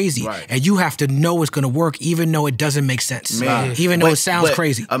sounds crazy. Right. And you have to know it's gonna work even though it doesn't make sense. Even though it sounds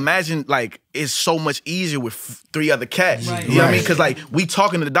crazy. Imagine like it's so much easier with 3 other cats. Right. You know what I mean? Because like we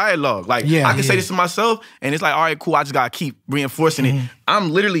talking to the dialogue. Like I can say this to myself and it's like, all right, cool, I just gotta keep reinforcing it.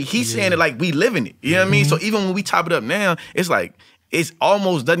 I'm literally, he's saying it like we living it. You know what I mean? So even when we top it up now, it's like, it's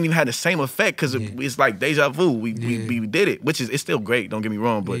almost doesn't even have the same effect because it's like deja vu. We did it, which is, it's still great, don't get me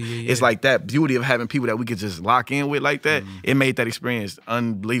wrong, but it's like that beauty of having people that we could just lock in with like that. It made that experience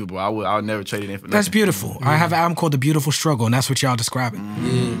unbelievable. I'll never trade it in for nothing. That's beautiful. I have an album called The Beautiful Struggle, and that's what y'all describing.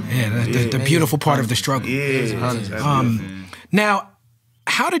 The beautiful part of the struggle. Now,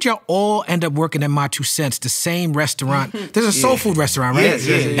 how did y'all all end up working at My Two Cents, the same restaurant? There's a soul food restaurant, right?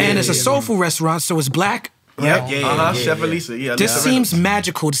 And it's a soul food restaurant, so it's black. Chef Elisa. This seems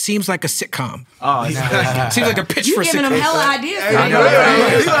magical. It seems like a sitcom. Seems like a pitch You for a giving them sitcom. hella ideas.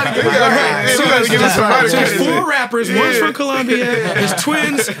 So there's 4 rappers. One's from Colombia. There's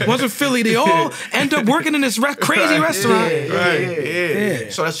twins. One's from Philly. They all end up working in this crazy restaurant.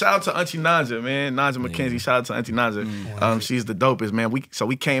 So shout out to Auntie Nanja, man. Nanja McKenzie. Shout out to Auntie Nanja. She's the dopest, man. We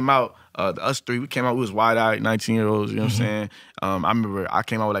came out. Us 3, we came out, we was wide-eyed 19-year-olds, you know what I'm saying? I remember I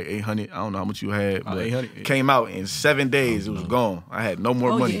came out with like 800, I don't know how much you had, but 800. Came out in 7 days, it was gone. I had no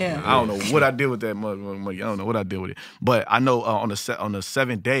more money. I don't know what I did with that money. I don't know what I did with it. But I know on the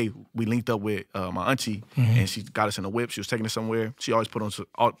 7th day, we linked up with my auntie, and she got us in a whip. She was taking us somewhere. She always put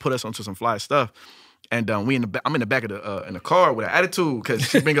us onto some fly stuff. And I'm in the back of the car with an attitude because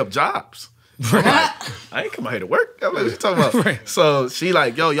she bring up jobs. I ain't come out here to work. I'm like, what you talking about? Right. So she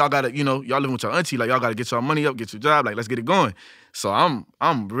like, yo, y'all gotta, y'all living with your auntie, like y'all gotta get y'all money up, get your job, like let's get it going. So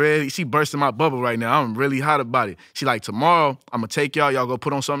I'm really, she bursting my bubble right now. I'm really hot about it. She like, tomorrow, I'm gonna take y'all go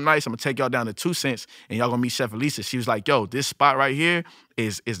put on something nice. I'm gonna take y'all down to 2 Cents and y'all gonna meet Chef Elisa. She was like, yo, this spot right here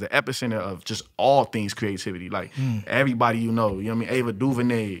is the epicenter of just all things creativity. Like everybody you know what I mean? Ava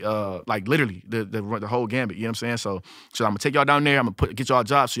DuVernay, like literally the whole gambit, you know what I'm saying? So I'm gonna take y'all down there, I'm gonna get y'all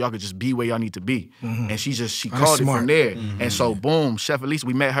jobs so y'all could just be where y'all need to be. And she called it from there. And so boom, Chef Elisa,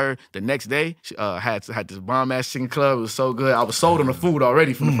 we met her the next day. She had this bomb ass chicken club. It was so good. I was sold on the food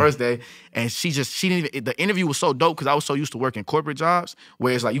already from the first day. And she didn't even, the interview was so dope because I was so used to working corporate jobs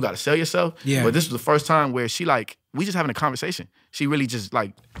where it's like you gotta sell yourself. But this was the first time where she like, we just having a conversation. She really just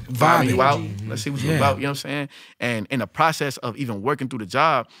like vibing you out. Let's see what you're about, you know what I'm saying? And in the process of even working through the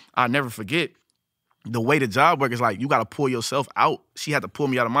job, I'll never forget the way the job work is like you got to pull yourself out. She had to pull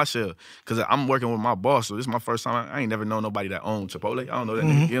me out of my shell because I'm working with my boss. So this is my first time. I ain't never known nobody that owned Chipotle. I don't know that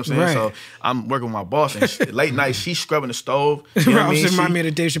nigga. You know what I'm saying? So I'm working with my boss and late night, she's scrubbing the stove. You know what I mean? Remind me of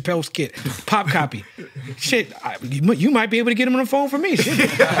the Dave Chappelle skit. Pop copy. Shit, you might be able to get him on the phone for me. Shit.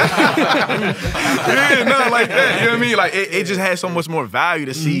 Nothing like that. You know what I mean? Like it just has so much more value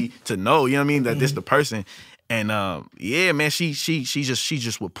to see, to know, you know what I mean, that this the person. And yeah, man, she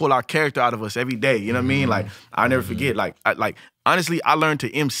just would pull our character out of us every day. You know what I mean? Like I'll never forget. Like honestly, I learned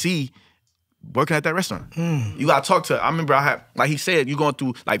to MC working at that restaurant. You gotta talk to. I remember I had, like he said, you going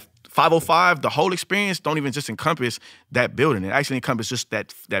through like 505. The whole experience don't even just encompass that building. It actually encompasses just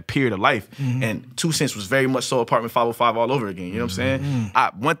that period of life. And 2 Cents was very much so apartment 505 all over again. You know what I'm saying?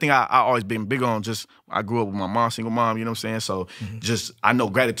 One thing I always been big on, just I grew up with my mom, single mom. You know what I'm saying? So just I know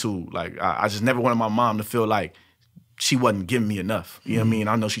gratitude. Like I just never wanted my mom to feel like she wasn't giving me enough. You know what I mean?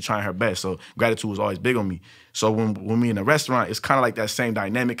 I know she's trying her best. So gratitude was always big on me. So when we in a restaurant, it's kind of like that same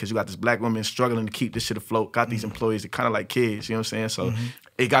dynamic because you got this black woman struggling to keep this shit afloat, got these employees that kind of like kids, you know what I'm saying? So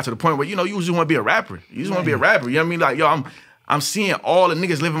it got to the point where, you just want to be a rapper. You just want to be a rapper. You know what I mean? Like, yo, I'm seeing all the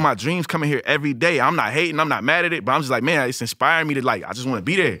niggas living my dreams coming here every day. I'm not hating, I'm not mad at it, but I'm just like, man, it's inspiring me to like, I just want to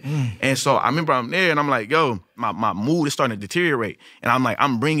be there. And so I remember I'm there and I'm like, yo, my mood is starting to deteriorate. And I'm like,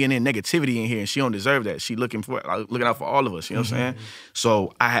 I'm bringing in negativity in here and she don't deserve that. She looking out for all of us, you know what I'm saying?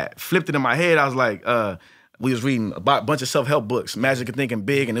 So I had flipped it in my head. I was like, we was reading a bunch of self-help books, Magic of Thinking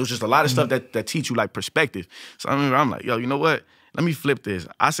Big, and it was just a lot of stuff that teach you like perspective. So I remember I'm like, yo, you know what? Let me flip this.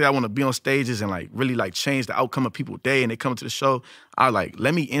 I say I want to be on stages and like really like change the outcome of people's day and they come to the show. I like,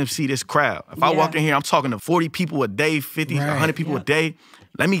 let me MC this crowd. If I walk in here, I'm talking to 40 people a day, 50, 100 people a day.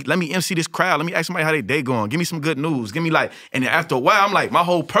 Let me MC this crowd. Let me ask somebody how their day going. Give me some good news. Give me like, and then after a while, I'm like, my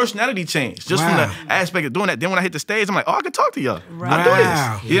whole personality changed just from the aspect of doing that. Then when I hit the stage, I'm like, oh, I can talk to y'all. I do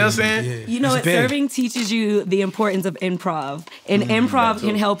this. You know what I'm saying? You know what? Serving teaches you the importance of improv. And improv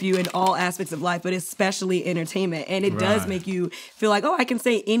can help you in all aspects of life, but especially entertainment. And it does make you feel like, oh, I can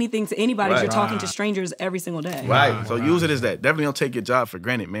say anything to anybody. You're talking to strangers every single day. So use it as that. Definitely don't take your job for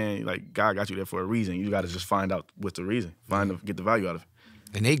granted, man. Like, God got you there for a reason. You got to just find out what's the reason. Get the value out of it.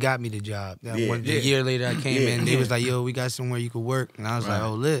 And they got me the job. A year later, I came in. They was like, "Yo, we got somewhere you could work," and I was like,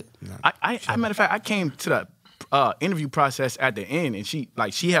 "Oh, lit." Matter of fact, I came to the interview process at the end, and she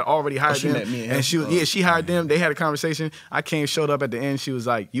had already hired them. Met me and she hired them. They had a conversation. I showed up at the end. She was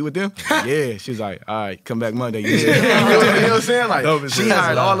like, "You with them?" Yeah. She was like, "All right, come back Monday." You know what I'm saying? Like, she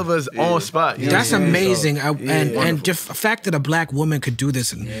hired all of us on spot. That's amazing. And just the fact that a black woman could do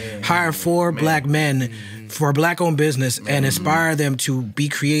this and hire 4 black men for a black-owned business and inspire them to be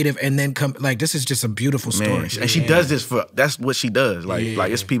creative and then come, like, this is just a beautiful story. And she does this that's what she does.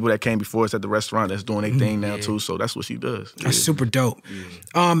 Like it's people that came before us at the restaurant that's doing their thing now too, so that's what she does. That's super dope.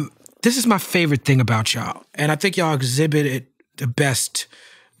 This is my favorite thing about y'all, and I think y'all exhibit it the best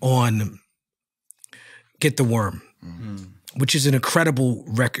on Get the Worm, which is an incredible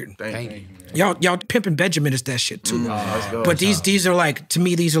record. Thank you. Y'all Pimpin' Benjamin is that shit too. But these are like, to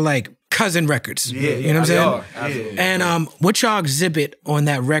me, these are like cousin records. You know what I'm saying? And what y'all exhibit on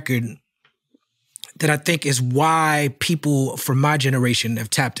that record that I think is why people from my generation have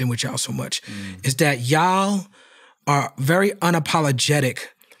tapped in with y'all so much is that y'all are very unapologetic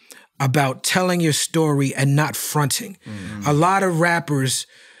about telling your story and not fronting. A lot of rappers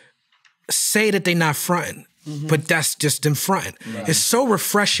say that they're not fronting, but that's just them fronting. It's so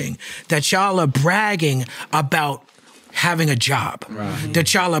refreshing that y'all are bragging about having a job,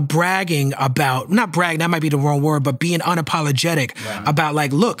 that y'all are bragging about, not brag, that might be the wrong word, but being unapologetic about,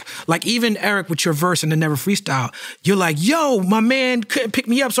 like, look, like even Eric with your verse in the Never Freestyle, you're like, yo, my man couldn't pick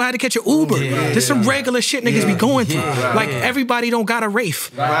me up, so I had to catch an Uber. There's some regular shit niggas be going through. Like, everybody don't got a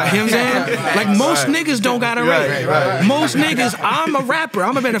Wraith. You know what I'm saying? Like, most niggas don't got a Wraith. Most niggas, I'm a rapper.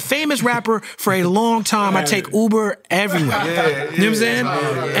 I've been a famous rapper for a long time. I take Uber everywhere. You know what I'm saying?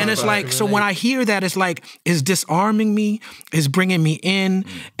 And it's like, so when I hear that, it's like, it's disarming me, is bringing me in,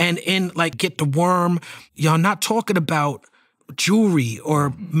 and in like Get the Worm, y'all not talking about jewelry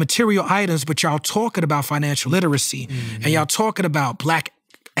or material items, but y'all talking about financial literacy, and y'all talking about black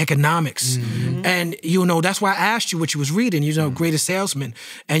economics. And you know, that's why I asked you what you was reading, you know, Greatest Salesman,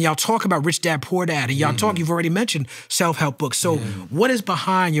 and y'all talk about Rich Dad Poor Dad, and y'all talk, you've already mentioned self-help books. So what is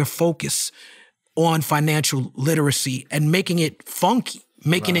behind your focus on financial literacy and making it funky?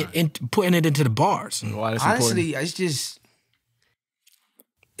 Making it, putting it into the bars. Honestly, it's just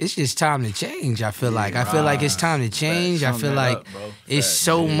time to change. I feel like it's time to change. I feel like it's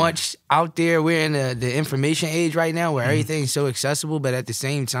so much out there. We're in the information age right now where everything's so accessible, but at the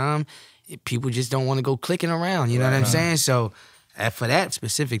same time, people just don't want to go clicking around. You know what I'm saying? So for that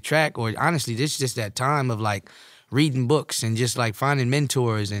specific track, or honestly, this is just that time of like reading books and just like finding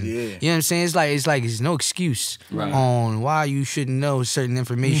mentors, and you know what I'm saying? It's like it's no excuse on why you shouldn't know certain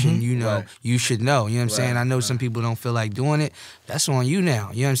information. You know, you should know. You know what I'm saying? I know some people don't feel like doing it. That's on you now.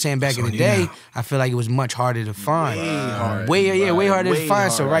 You know what I'm saying? Back in the day, I feel like it was much harder to find. Way harder to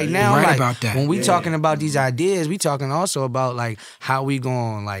find. So right now, like when we talking about these ideas, we talking also about like how we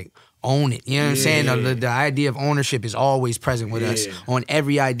going like own it. You know what I'm saying? The idea of ownership is always present with us on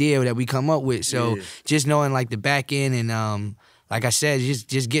every idea that we come up with. So just knowing like the back end and like I said,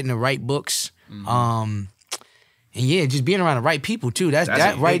 just getting the right books. And just being around the right people too.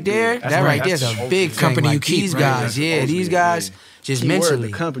 That right there is a big company. Like, you keep these guys, these guys just mentally.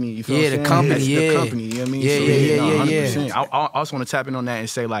 The company, you feel the company, the company, you know what I mean? 100%. I also want to tap in on that and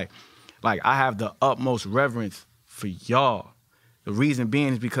say like I have the utmost reverence for y'all. The reason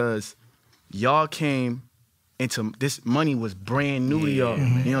being is because y'all came into this, money was brand new to y'all. You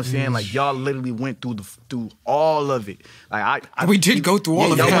know what I'm saying? Like y'all literally went through all of it. Like we did go through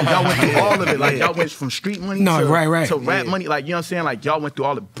all of it. Y'all went through all of it. Like y'all went from street money to rap money. Like, you know what I'm saying? Like y'all went through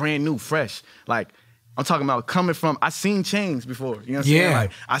all the brand new, fresh. Like I'm talking about coming from, I seen chains before. You know what I'm saying?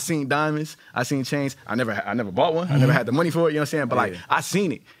 Like I seen diamonds, I seen chains. I never bought one. I never had the money for it. You know what I'm saying? But like I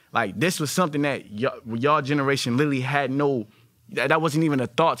seen it. Like this was something that y'all generation literally had no. That wasn't even a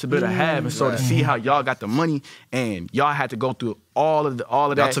thought to be able to have, and so to see how y'all got the money and y'all had to go through all of that.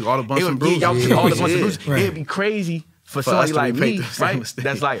 Y'all took all the bumps and bruises. Y'all took all the bumps and bruises. It'd be crazy for somebody like me, right?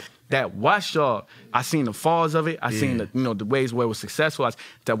 That's like that. Watch y'all. I seen the falls of it. I seen the ways where it was successful.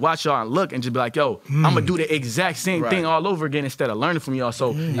 To watch y'all and look and just be like, yo, I'm gonna do the exact same thing all over again instead of learning from y'all.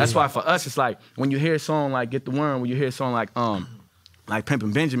 So that's why for us, it's like when you hear a song like Get the Worm, when you hear a song like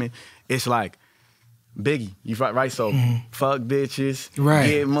Pimpin' Benjamin, it's like Biggie, you right? So fuck bitches,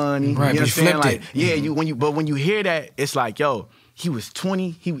 get money. You know what I'm saying? Like, when you hear that, it's like, yo, he was 20.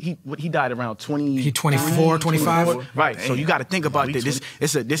 He died around 20. He 24, 25. Right. So you got to think about this.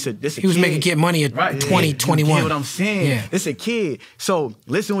 This a he was making get money at 20, 21. You know what I'm saying? Yeah. It's a kid. So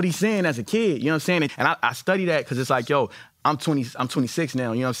listen what he's saying as a kid. You know what I'm saying? And I study that because it's like, yo, I'm 26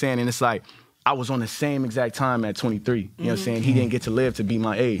 now. You know what I'm saying? And it's like, I was on the same exact time at 23. You know what I'm saying? He didn't get to live to be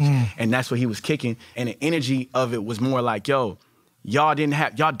my age. And that's what he was kicking. And the energy of it was more like, yo, y'all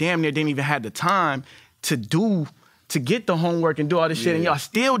damn near didn't even have the time to get the homework and do all this shit. And y'all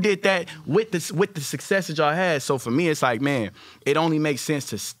still did that with the success that y'all had. So for me, it's like, man, it only makes sense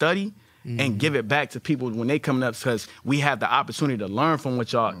to study and give it back to people when they coming up, because we have the opportunity to learn from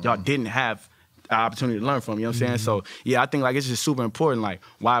what y'all didn't have the opportunity to learn from, you know what I'm saying? So yeah, I think like it's just super important. Like,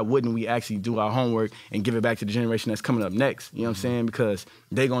 why wouldn't we actually do our homework and give it back to the generation that's coming up next? You know what I'm saying? Because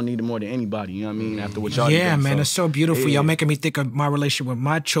they gonna need it more than anybody, you know what I mean? After what y'all Yeah, did. man, So, it's so beautiful. Y'all making me think of my relationship with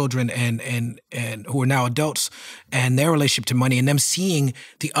my children and who are now adults, and their relationship to money, and them seeing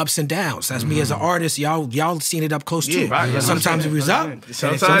the ups and downs. That's me as an artist. Y'all seen it up close too. Right. Sometimes it was up.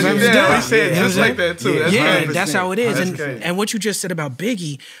 Sometimes it was down. We say it just like that too. That's how it is. And what you just said about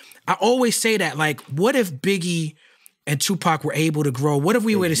Biggie, I always say that, like, what if Biggie and Tupac were able to grow? What if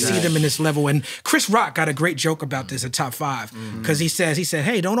we were to see them in this level? And Chris Rock got a great joke about this at Top 5, because he said,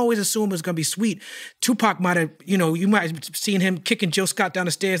 hey, don't always assume it's gonna be sweet. Tupac might have, you might have seen him kicking Jill Scott down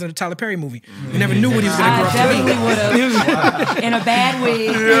the stairs in the Tyler Perry movie. You never knew what he was gonna grow up to be. I definitely would have, in a bad way.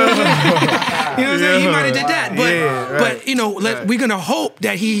 You know what I'm saying? He might have did that, but we're gonna hope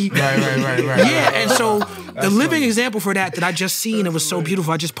that he. Right. Yeah, and so the living example for that I just seen, it was so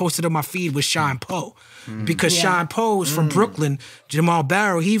beautiful. I just posted on my feed was Sean Poe, because Sean Poe is from Brooklyn. Jamal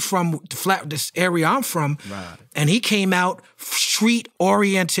Barrow, he from this area I'm from, and he came out street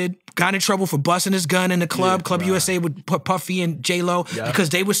oriented. Got in trouble for busting his gun in the club. Club USA with Puffy and J-Lo because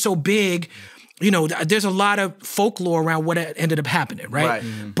they were so big. There's a lot of folklore around what ended up happening, right?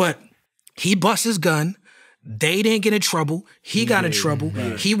 But he bust his gun. They didn't get in trouble. He got in trouble.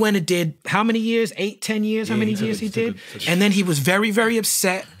 He went and did how many years? 8, 10 years? How many years he did? And then he was very, very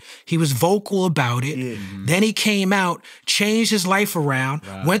upset. He was vocal about it. Then he came out, changed his life around,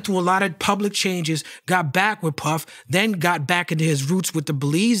 went through a lot of public changes, got back with Puff, then got back into his roots with the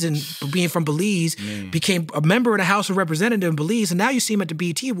Belize and being from Belize, became a member of the House of Representatives in Belize, and now you see him at the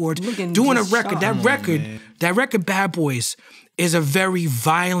BET Awards doing a record. That record, Bad Boys, is a very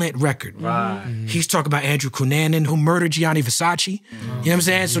violent record. He's talking about Andrew Cunanan, who murdered Gianni Versace. You know what I'm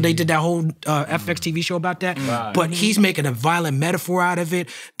saying? So they did that whole FX TV show about that. But he's making a violent metaphor out of it.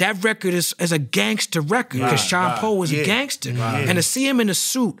 That record is a gangster record, because Sean Poe was a gangster. And to see him in a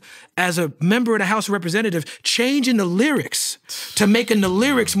suit as a member of the House of Representatives, changing the lyrics to making the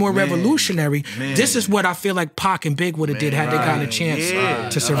lyrics more revolutionary, this is what I feel like Pac and Big would have did had they gotten a chance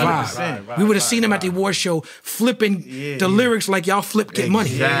to survive. We would have seen them at the award show flipping the lyrics like y'all flip Get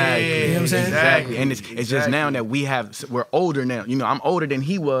Money. Exactly. You know what I'm saying? Exactly. And it's just now that we're older now. I'm older than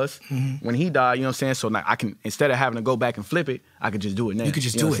he was when he died, you know what I'm saying? So now I can, instead of having to go back and flip it, I could just do it now. You could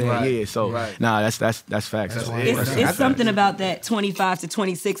just know do it. Yeah, so that's facts. It's something about that 25 to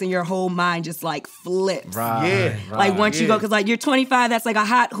 26 and your whole mind just like flips. Like once you go, because like you're 25, that's like a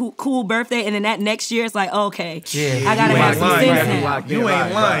hot, cool birthday, and then that next year it's like, okay, I gotta have some sense now. You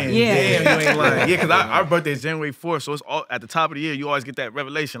ain't lying. Yeah. You ain't lying. Yeah, because our birthday is January 4th, so it's all at the top of the year. You always get that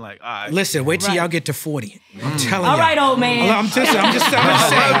revelation, like, all right. Listen, wait till y'all get to 40. I'm telling you. All right, old man. I'm just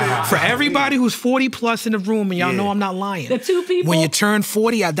saying, for everybody who's 40 plus in the room, and y'all know I'm not lying. The two people. When you turn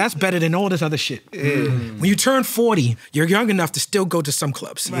 40, that's better than all this other shit. When you turn 40, you're young enough to still go to some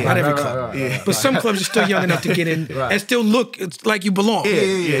clubs. Not every club. But some clubs you're still young enough to get in and still look like you belong.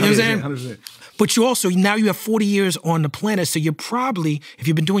 You know what I'm saying? 100%. But you also, now you have 40 years on the planet, so you're probably, if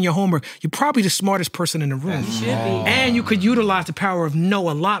you've been doing your homework, you're probably the smartest person in the room. You should be. And you could utilize the power of no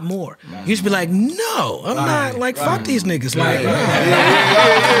a lot more. You just be like, no, I'm not, like, fuck these niggas. Like,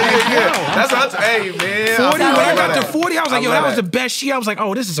 That's what hey, man. 40, when I got to 40, I was like, yo, that was the best shit. I was like,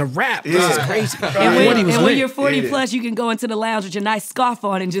 oh, this is a rap. This is crazy. And when you're 40 plus, you can go into the lounge with your nice scarf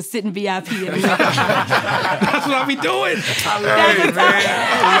on and just sit in VIP. That's what I be doing. I love it, man.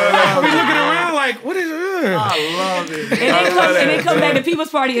 I be looking around like, what is it? I love it. And then come back to People's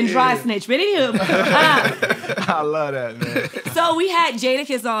Party and dry snitch. But anywho, I love that, man. So we had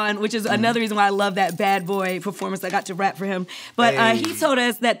Jadakiss on, which is another reason why I love that Bad Boy performance. I got to rap for him. But he told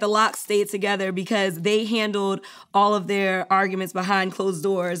us that the Lox stayed together because they handled all of their arguments behind closed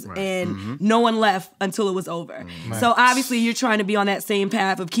doors and no one left until it was over. So obviously you're trying to be on that same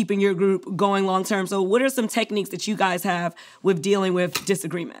path of keeping your group going long term. So what are some techniques that you guys have with dealing with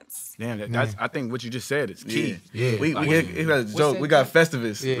disagreements? Damn, that's, I think what you just said is key. We got a joke. We got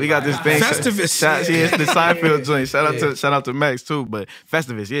Festivus. We got this thing. Festivus. It's the Seinfeld joint. Shout out to Max too. But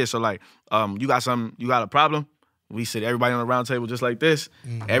Festivus, so like, you got a problem. We sit everybody on the round table just like this.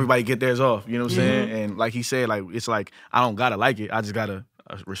 Everybody get theirs off. You know what I'm saying? And like he said, like it's like I don't gotta like it. I just gotta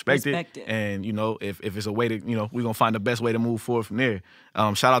respect it. And you know, if it's a way to, you know, we're gonna find the best way to move forward from there.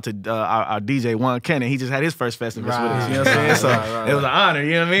 Shout out to our DJ Juan Cannon. He just had his first festival with us. You know what I'm saying? So it was an honor.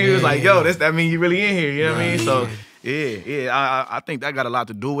 You know what I mean? It was like, yo, that mean you really in here. You know what I mean? So. Yeah. I think that got a lot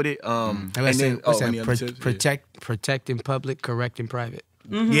to do with it. And then, protect in public, correct in private.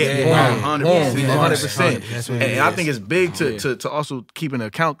 100%. And I think it's big to also keep in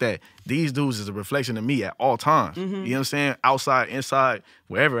account that these dudes is a reflection of me at all times. You know what I'm saying? Outside, inside,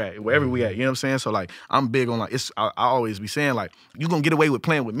 wherever we at. You know what I'm saying? So like, I'm big on like, I always be saying like, you gonna get away with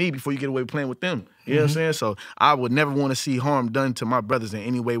playing with me before you get away with playing with them. You know what I'm saying? So I would never want to see harm done to my brothers in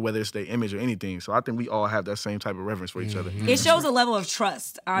any way, whether it's their image or anything. So I think we all have that same type of reverence for each other. It shows a level of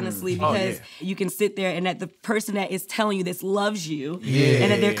trust, honestly, because you can sit there and that the person that is telling you this loves you,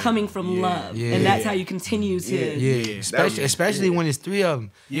 and that they're coming from love, and that's how you continue to. Especially when it's 3 of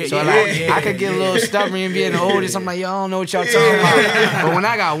them. So like, I could get a little stubborn and being the oldest. I'm like, yo, I don't know what y'all talking about. But when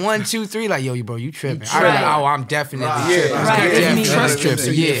I got 1, 2, 3, like, yo, bro, you tripping. I like, oh, I'm definitely tripping. Trust tripping.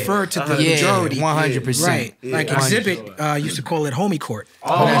 So you defer to the majority. 100%. Right. Like Exhibit used to call it homie court.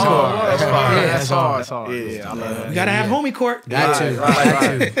 That's hard. Yeah, I love that. You gotta have homie court. That too.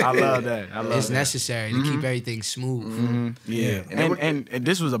 I love that. It's necessary to keep everything smooth. And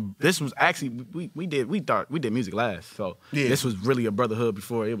this was actually we did music last. So this was really a brotherhood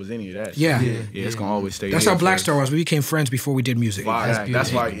before it was any of that. Yeah. It's gonna always stay. That's how Black Star was. We became friends before we did music.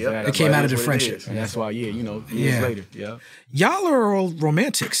 That's why. It came out of the friendship. And that's why. You know, years later. Yeah. Y'all are all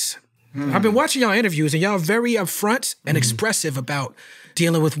romantics. I've been watching y'all interviews, and y'all are very upfront and expressive about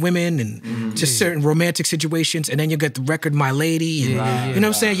dealing with women and just certain romantic situations. And then you get the record "My Lady," and you know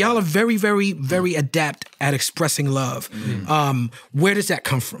what I'm saying. Y'all are very, very, very adept at expressing love. Where does that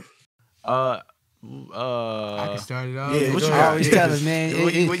come from? I can start it off. Yeah, what you always tell us, man.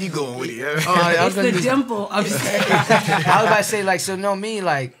 Where you going with it? It's the dimple. I'm just I was about to say, like, so no, me,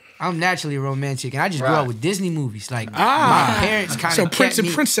 like, I'm naturally romantic, and I just grew up with Disney movies. Like, my parents kind of Prince and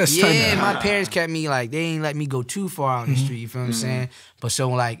Princess type. Yeah, my parents kept me, like, they ain't let me go too far out in the street, you feel what I'm saying? But so,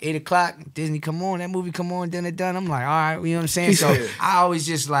 like, 8 o'clock, Disney come on, that movie come on, then it done. I'm like, all right, you know what I'm saying? So I always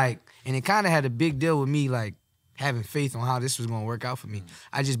just, like, and it kind of had a big deal with me, like, having faith on how this was gonna work out for me.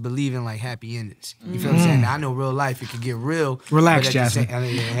 I just believe in like happy endings. You feel what I'm saying? Now, I know real life, it could get real. Relax, Jasmin.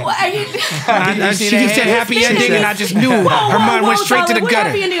 What are you? She just said happy ending, and I just knew her mind went straight to the gutter. What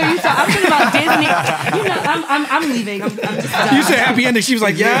happy ending are you talking? I'm talking about Disney. You know, I'm leaving. I'm just done. You said happy ending. She was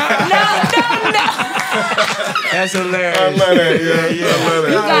like, yeah. No. That's hilarious. I love that. Yeah.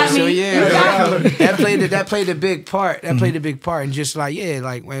 You got me. So that played a big part. That played a big part, and just like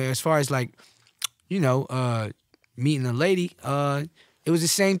like as far as like, you know, meeting a lady, it was the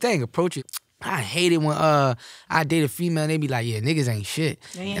same thing. Approach it. I hate it when I date a female and they be like, yeah, niggas ain't shit.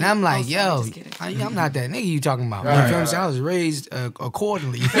 And I'm like, yo, I'm not that nigga you talking about. You feel what I'm saying? I was raised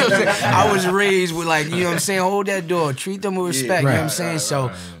accordingly. You know what I'm saying? I was raised with like, you know what I'm saying, hold that door, treat them with respect, you know what I'm saying? So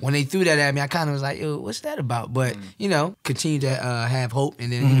when they threw that at me, I kind of was like, yo, what's that about? But, you know, continue to have hope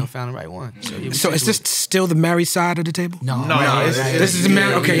and then, you know, found the right one. So is this still the married side of the table? No. This is the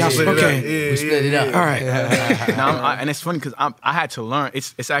married. Okay, y'all. Okay. We split it up. All right. And it's funny because I had to learn.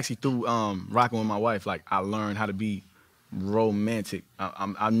 It's actually through rocking with my wife. Like I learned how to be romantic.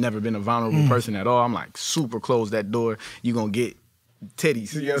 I've never been a vulnerable person at all. I'm like super close that door. You gonna get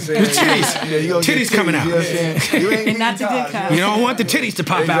titties. You know what I'm saying? Titties coming out. You know what I'm saying? And not the good kind. You don't want the titties to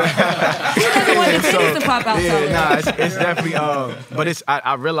pop out. Who doesn't want the titties to pop out? It's definitely. But it's.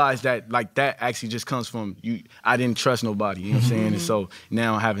 I realized that like that actually just comes from you. I didn't trust nobody. You know what I'm saying? And so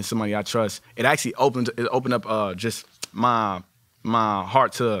now having somebody I trust, it actually opened up just my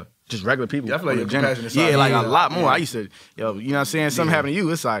heart to just regular people. I feel like you're compassionate. Yeah, like a lot more. I used to, you know what I'm saying? Something happened to you,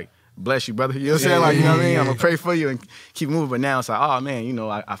 it's like, bless you, brother. You know what I'm saying? Like, you know what I mean? I'm going to pray for you and keep moving. But now it's like, oh, man, you know,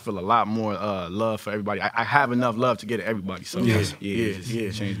 I feel a lot more love for everybody. I have enough love to get to everybody. So,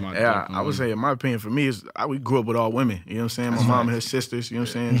 it changed my life. I would say, in my opinion, for me, we grew up with all women. You know what I'm saying? My mom and her sisters, you know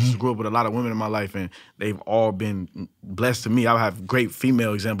what I'm saying? Just grew up with a lot of women in my life, and they've all been blessed to me. I have great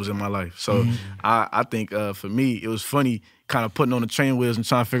female examples in my life. So I think for me, it was funny kind of putting on the train wheels and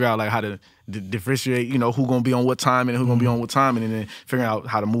trying to figure out like how to differentiate, you know, who gonna be on what time and who gonna be on what time, and then figuring out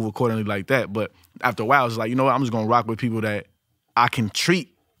how to move accordingly like that. But after a while, it's like, you know what, I'm just gonna rock with people that I can treat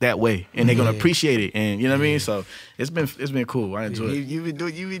that way, and they're gonna appreciate it, and you know what I mean. So it's been cool. I enjoy it. You be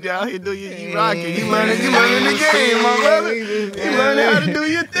down here doing you rocking. You learning the game, my brother. You learning how to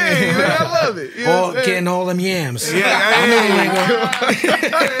do your thing, man. I love it. You know Getting all them yams.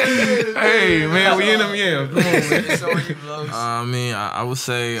 Hey man, we in them yams. Come on, man. I mean, I would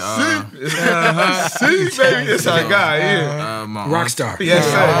say See, baby, that's our guy. Yeah, rock star. Yes,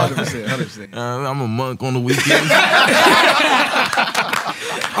 sir. 100%. I'm a monk on the weekends.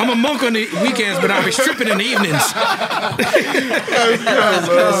 I'm a monk on the weekends, but I'll be stripping in the evenings.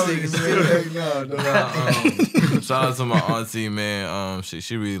 Shout out to my auntie, man.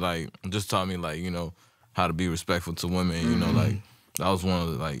 She really like just taught me like, you know, how to be respectful to women. You know, like that was one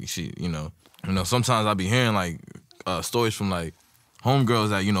of the like you know sometimes I be hearing like stories from like homegirls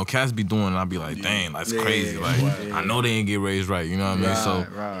that, you know, cats be doing, and I be like, dang, that's crazy. Like, I know they ain't get raised right, you know what I mean? So,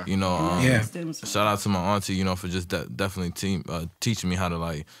 you know, shout out to my auntie, you know, for just definitely teaching me how to,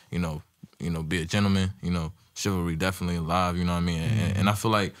 like, you know, be a gentleman, you know, chivalry definitely alive, you know what I mean? And I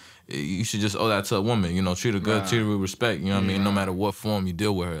feel like you should just owe that to a woman, you know, treat her good, treat her with respect, you know what I mean? No matter what form you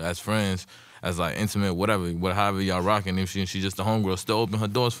deal with her, as friends, as like intimate, whatever, however y'all rocking, if she just a homegirl, still open her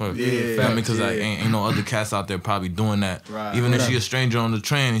doors for her. You know what I mean? Because like, ain't no other cats out there probably doing that. Even if she a stranger on the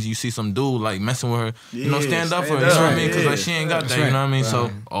train and you see some dude like messing with her, you know, stand up for her. You know what I mean? Because like she ain't got that. You know what I mean? So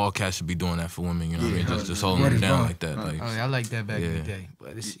all cats should be doing that for women. You know what I mean? Just holding them down like that. Like, I like that back in the day,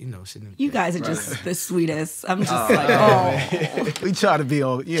 but it's, you know, you guys are just the sweetest. I'm just like, we try to be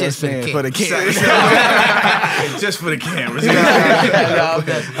on, you know what I'm saying, for the cameras. Just for the cameras.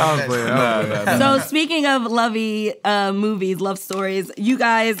 So speaking of lovey movies, love stories, you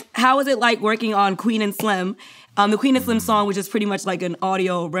guys, how was it like working on Queen and Slim? The Queen and Slim song, which is pretty much like an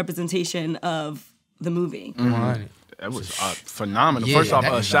audio representation of the movie. That was phenomenal. First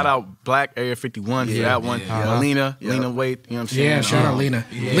off, shout out Black Area 51 for that one. Lena Wade, you know what I'm saying? Yeah, shout out Lena.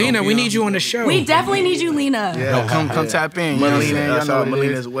 Lena, we need you on the show. We definitely need you, Lena. No, come tap in. You know what I'm saying? Shout out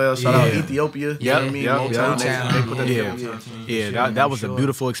Melina as well. Shout out Ethiopia. That was a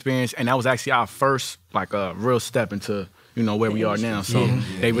beautiful experience, and that was actually our first like real step into, you know, where we are now. So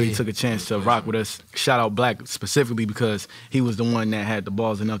they really took a chance to rock with us. Shout out Black specifically because he was the one that had the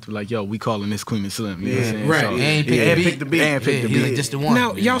balls enough to be like, yo, we calling this Queen and Slim. You know what I'm saying? Right. So, and pick the beat. And pick the beat. Like, just the one.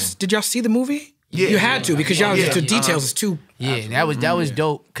 Now, did y'all see the movie? Yeah. You had to because y'all the details is too. Yeah, that was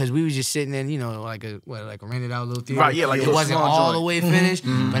dope because we was just sitting in, you know, like a rented out little theater. Right, yeah, like it wasn't all the way finished,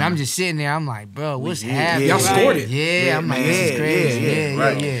 but I'm just sitting there. I'm like, bro, what's happening? Y'all scored it. Yeah, I'm like, this is crazy.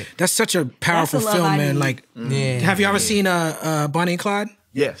 Yeah. That's such a powerful film, man. Like, have you ever seen Bonnie and Clyde?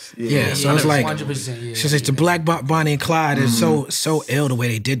 Yes. Yeah, so it's like 100%. So it's the Black Bonnie and Clyde is so ill the way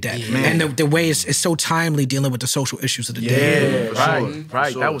they did that, and the way it's so timely dealing with the social issues of the day.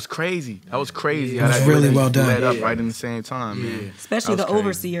 Right. That was crazy. It was really well done. Led up right in the same time. Especially the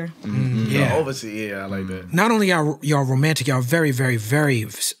overseer. The overseer. I like that. Not only y'all romantic, y'all very, very, very,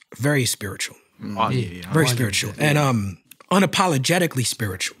 very spiritual. Very spiritual and unapologetically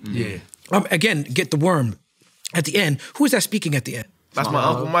spiritual. Again, get the worm at the end. Who is that speaking at the end? That's my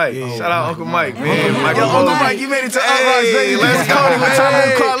Uncle Mike. Shout out Uncle Mike, man. Uncle Mike, you made it to UPROXX, baby. Let's go.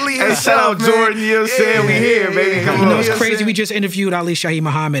 Hey, shout out Jordan, you know what I'm saying? We here, baby. Come on. You know, it's crazy. We just interviewed Ali Shahi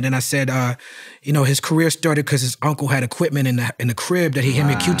Muhammad, and I said, you know, his career started because his uncle had equipment in the crib that him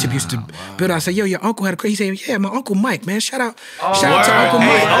and Q-Tip used to build. I said, yo, your uncle had a crib. He said, yeah, my Uncle Mike, man. Shout out to Uncle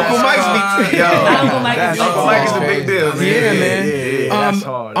Mike. Hey, Uncle Mike's Uncle Mike is the big deal, man. Yeah, man. That's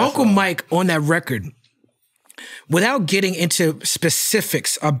hard. Uncle Mike on that record, without getting into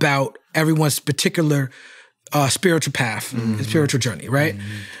specifics about everyone's particular spiritual path and spiritual journey, right?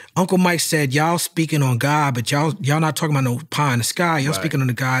 Uncle Mike said, y'all speaking on God, but y'all not talking about no pie in the sky. Y'all speaking on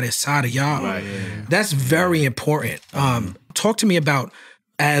the God inside of y'all. That's very important. Talk to me about,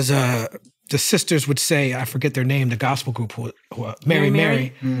 as the sisters would say, I forget their name, the gospel group,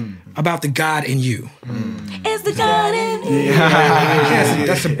 Mary, about the God in you. It's the God in you.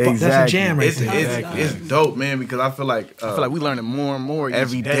 That's a jam right there. It's dope, man, because I feel like we learning more and more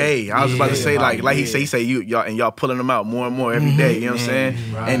every day. I was about to say, like he say y'all pulling them out more and more every day. You know what I'm saying?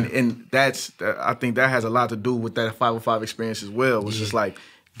 And that's I think that has a lot to do with that 505 experience as well. It's just like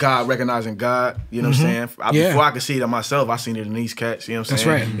God recognizing God, you know what I'm saying? Before I could see it in myself, I seen it in these cats, you know what I'm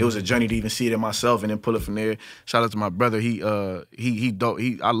saying? Right. It was a journey to even see it in myself and then pull it from there. Shout out to my brother. He dope.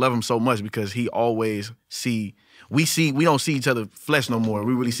 I love him so much because he always we don't see each other flesh no more.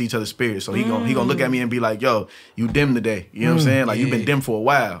 We really see each other's spirit. So he gonna look at me and be like, yo, you dim today. You know what I'm saying? Like you've been dim for a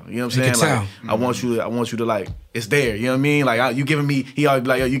while. You know what I'm saying? Like I want you to like, it's there. You know what I mean? Like you giving me, he always be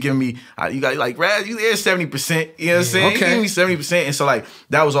like, yo, you giving me, you got like, Raz, you there 70%. You know what I'm saying? Okay. You giving me 70%. And so like,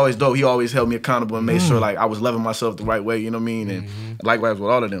 that was always dope. He always held me accountable and made sure like I was loving myself the right way. You know what I mean? And likewise with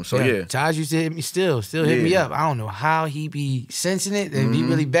all of them. So yeah. Taj used to hit me still hit me up. I don't know how he be sensing it and be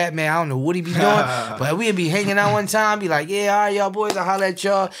really Batman. I don't know what he be doing. But we'd be hanging out one time, be like, yeah, all right, y'all boys, I'll holler at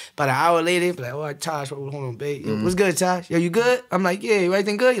y'all. About an hour later, be like, all right, Taj, hold on, babe. What's good, Taj? Yo, you good? I'm like, yeah,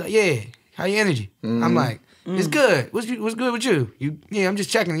 everything good? You're like, yeah. How your energy? I'm like, it's good. What's good with you? Yeah, I'm just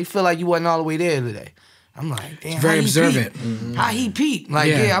checking. You feel like you wasn't all the way there today. I'm like, damn, very observant. How he peaked? Like,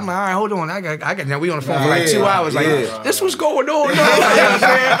 Yeah. I'm like, all right, hold on. I got. Now we on the phone for like 2 hours. Like, this what's going on. You know what I'm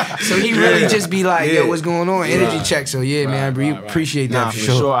saying? So he really just be like, yo, what's going on? Energy check. So yeah, man, I appreciate that Nah, for for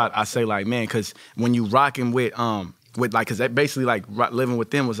sure. sure. I say like, man, because when you rocking with like, cause that basically like living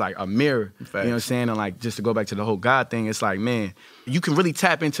with them was like a mirror. You know what I'm saying? And like, just to go back to the whole God thing, it's like, man, you can really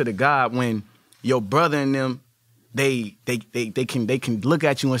tap into the God when your brother and them, they can look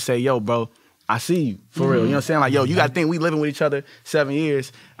at you and say, yo, bro, I see you, for real. You know what I'm saying? Like, yo, you gotta think we living with each other 7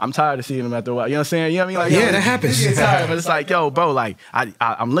 years. I'm tired of seeing them after a while. You know what I'm saying? You know what I mean? Like, Yeah, yo, that happens. You get tired, but it's like, yo, bro, like,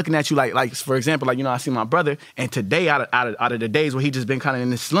 I'm looking at you like, for example, like, you know, I see my brother, and today, out of the days where he just been kind of in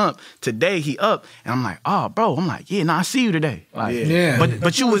this slump, today he up, and I'm like, oh, bro, I'm like, yeah, nah, I see you today. Like, Yeah.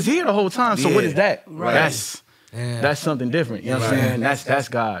 But you was here the whole time, so what is that? Right. That's something different. You know what I'm saying? That's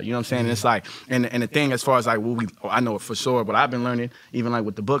God. You know what I'm saying? And it's like, and the thing as far as like I know it for sure, but I've been learning, even like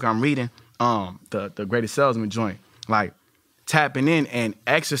with the book I'm reading, the Greatest Salesman joint, like tapping in and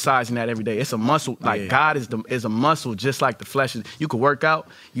exercising that every day. It's a muscle. Like God is a muscle, just like the flesh is. You could work out,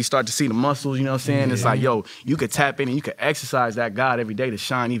 you start to see the muscles, you know what I'm saying? It's like, yo, you could tap in and you could exercise that God every day to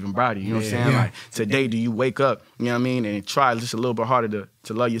shine even brighter. You know what I'm saying? Like today, do you wake up, you know what I mean, and try just a little bit harder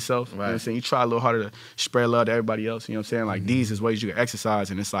to love yourself. You know what I'm saying? You try a little harder to spread love to everybody else. You know what I'm saying? Like these is ways you can exercise.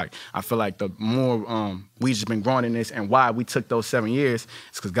 And it's like, I feel like the more we just been growing in this, and why we took those 7 years,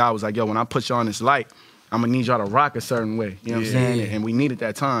 it's because God was like, yo, when I put you on this light, I'm gonna need y'all to rock a certain way. You know what I'm saying? And we needed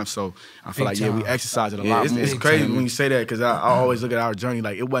that time. So I feel like, we exercise it a lot more. It's crazy when you say that, because I always look at our journey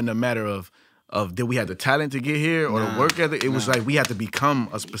like it wasn't a matter of did we have the talent to get here or the work ethic. It was like we had to become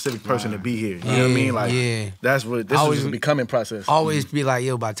a specific person to be here. You know what I mean? Like that's what this was just a becoming process. Always be like,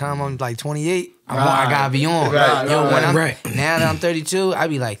 yo, by the time I'm like 28, I gotta be on. Now that I'm 32, I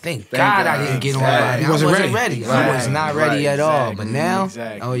be like, thank God I didn't get on. I wasn't ready. I was not ready at all. But now,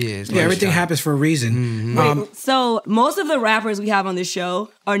 oh yeah, everything happens for a reason. Wait, so most of the rappers we have on this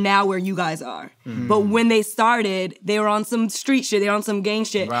show are now where you guys are. But when they started, they were on some street shit, they were on some gang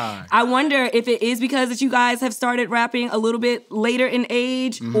shit. I wonder if it is because that you guys have started rapping a little bit later in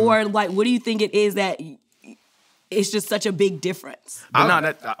age, or like, what do you think it is that it's just such a big difference?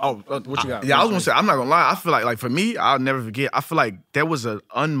 But what you got? Yeah, I was gonna say, I'm not gonna lie. I feel like for me, I'll never forget. I feel like there was an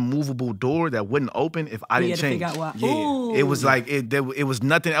unmovable door that wouldn't open if I didn't change. It was like it was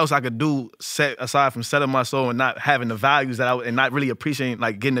nothing else I could do aside from selling my soul and not having the values that and not really appreciating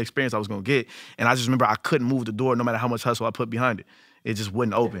like getting the experience I was gonna get. And I just remember I couldn't move the door no matter how much hustle I put behind it. It just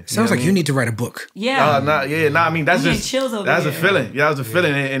wouldn't open. Sounds like you need to write a book. Yeah. I mean, that's just chills over that's here. a feeling. Yeah, that was a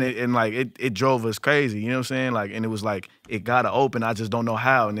feeling, and like it drove us crazy. You know what I'm saying? Like, and it was like it gotta open. I just don't know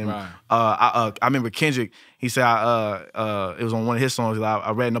how. And then I remember Kendrick. He said it was on one of his songs.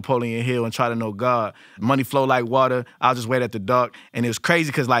 I read Napoleon Hill and Try to Know God. Money flow like water. I'll just wait at the dark. And it was crazy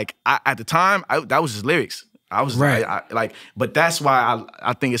because like at the time that was just lyrics. I was like, but that's why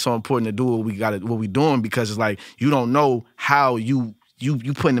I think it's so important to do what we doing, because it's like you don't know how you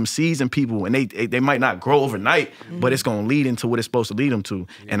putting them seeds in people, and they might not grow overnight, but it's gonna lead into what it's supposed to lead them to.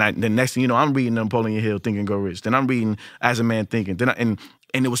 And the next thing you know, I'm reading Napoleon Hill, Think and Grow Rich. Then I'm reading As a Man Thinking. Then and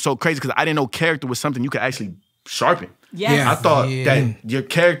it was so crazy because I didn't know character was something you could actually sharpen. I thought that your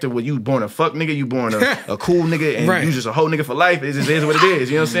character, when you born a fuck nigga, you born a cool nigga, and you just a whole nigga for life. It just is what it is.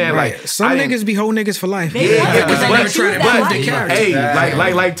 You know what I'm saying? Like some nniggas be whole niggas for life.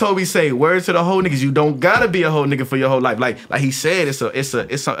 Like Toby say, words to the whole niggas. You don't gotta be a whole nigga for your whole life. Like he said,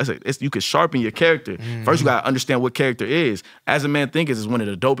 it's you can sharpen your character. First, you gotta understand what character is. As a Man Thinkers is one of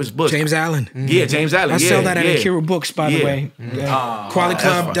the dopest books. James Allen. Yeah, James Allen. I sell that at Akira Books, by the way.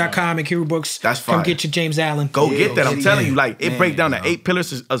 QualityClub.com, Akira Books. That's fine. Come get your James Allen. Go get that. I'm telling you, like it break down the 8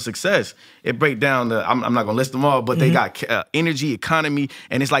 pillars of success. It break down the I'm not gonna list them all, but they got energy, economy,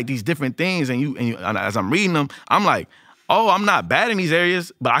 and it's like these different things. And as I'm reading them, I'm like, oh, I'm not bad in these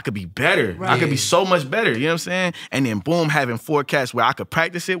areas, but I could be better. I could be so much better. You know what I'm saying? And then boom, having forecasts where I could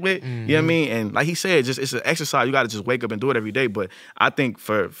practice it with. You know what I mean? And like he said, it's an exercise. You got to just wake up and do it every day. But I think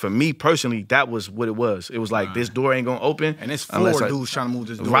for me personally, that was what it was. It was like this door ain't gonna open, and it's 4 dudes trying to move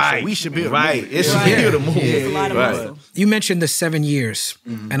this door. Right. So we should be It should be able to move. It's a lot of muscle. You mentioned the 7 years,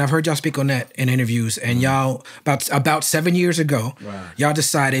 and I've heard y'all speak on that in interviews. And y'all about 7 years ago, y'all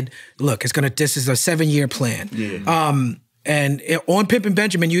decided, look, this is a 7-year plan. And on Pimpin'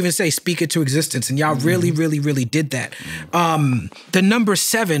 Benjamin, you even say, speak it to existence. And y'all really, really, really did that. The number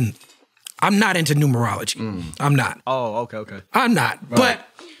 7, I'm not into numerology. I'm not. Oh, okay. I'm not. Right. But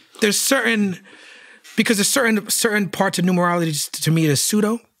there's certain parts of numerology to me is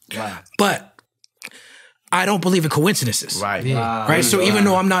pseudo. Right. But I don't believe in coincidences. Right. Right. So even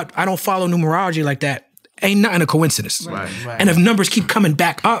though I don't follow numerology like that, ain't nothing a coincidence. Right. And if numbers keep coming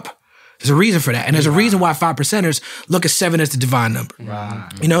back up, There's a reason for that. And there's a reason why 5%ers look at 7 as the divine number.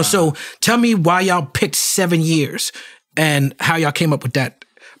 You know, so tell me why y'all picked 7 years and how y'all came up with that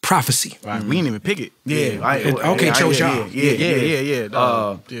prophecy. Right. We didn't even pick it. Okay, chose y'all.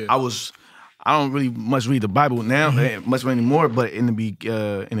 I don't really much read the Bible now, much anymore. But in the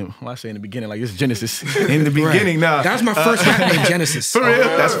beginning, like it's Genesis. In the beginning, now that was my first rap name, Genesis. For real,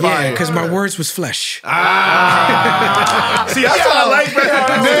 that's fine. Because my words was flesh. See, that's what I like,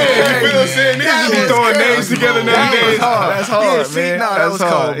 man. You feel what I'm saying? Niggas be throwing names together nowadays. That's hard, man. That was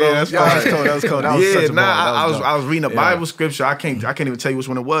cold, bro. That was cold. That was such a bar. I was reading a Bible scripture. I can't even tell you which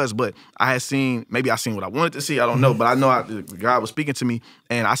one it was, but I had seen. Maybe I seen what I wanted to see. I don't know, but I know God was speaking to me,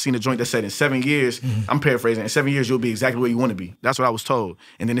 and I seen a joint that said in 7 years, I'm paraphrasing, in 7 years you'll be exactly where you want to be. That's what I was told.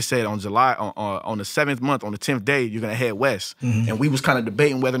 And then it said on the 7th month, on the 10th day, you're gonna head west. And we was kind of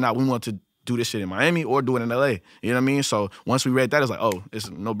debating whether or not we want to do this shit in Miami or do it in LA. You know what I mean? So once we read that, it was like, oh, it's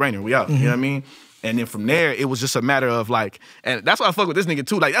a no-brainer. We out. You know what I mean? And then from there, it was just a matter of like, and that's why I fuck with this nigga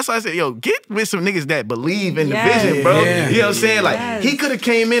too. Like, that's why I said, yo, get with some niggas that believe in the vision, bro. Yeah. You know what I'm saying? Like, he could have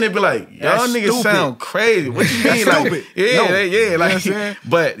came in and be like, y'all niggas sound crazy. What you mean? Like, stupid. Like, you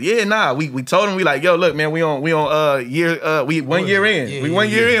know but we told him, we like, yo, look, man, we on year, we 1 year in. We 1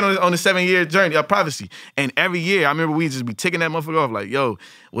 year in on the 7-year journey of prophecy. And every year, I remember we just be ticking that motherfucker off like, yo,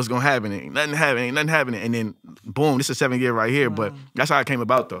 what's gonna happen? Ain't nothing happening. And then, boom, this is 7 year right here. But that's how it came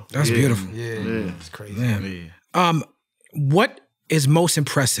about, though. That's beautiful. Yeah. It's crazy. What is most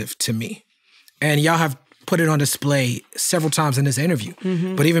impressive to me, and y'all have put it on display several times in this interview,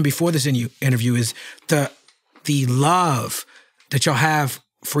 but even before this interview, is the love that y'all have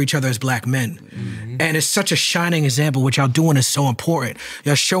for each other as black men. And it's such a shining example. What y'all doing is so important.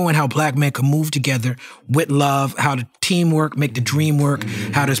 Y'all showing how black men can move together with love, how the teamwork make the dream work,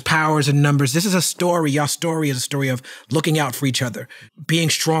 how there's powers in numbers. This is a story. Y'all story is a story of looking out for each other, being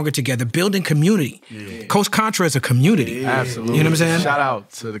stronger together, building community. Coast Contra is a community. Absolutely. You know what I'm saying? Shout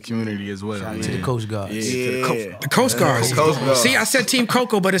out to the community as well. To the Coast Guards. The Coast Guards. See, I said Team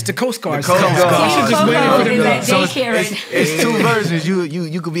Coco, but it's the Coast Guards. Team Coco is that daycare. It's two versions.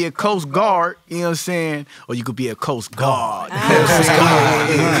 You could be a Coast Guard, you know what I'm saying, or you could be a Coast Guard. I'm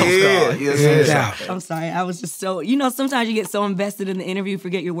sorry, I was just so, sometimes you get so invested in the interview,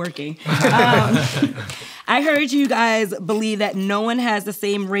 forget you're working. I heard you guys believe that no one has the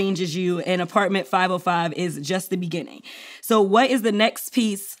same range as you, and Apartment 505 is just the beginning. So what is the next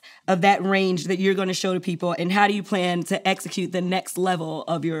piece of that range that you're going to show to people, and how do you plan to execute the next level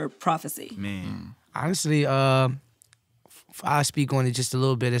of your prophecy? Man. Honestly, I speak on it just a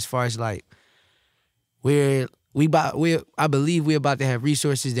little bit as far as like I believe we're about to have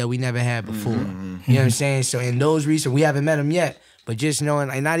resources that we never had before. You know what I'm saying? So in those resources, we haven't met them yet, but just knowing,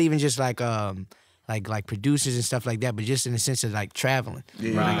 and not even just like producers and stuff like that, but just in the sense of like traveling.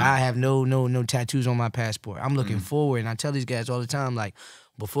 Like I have no tattoos on my passport. I'm looking forward, and I tell these guys all the time, like,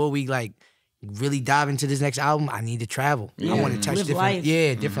 before we like really dive into this next album, I need to travel. I want to touch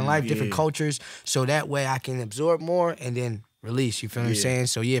different life, different cultures, so that way I can absorb more and then release. You feel what I'm saying?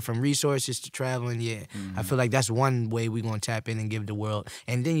 So from resources to traveling, I feel like that's one way we're gonna tap in and give the world.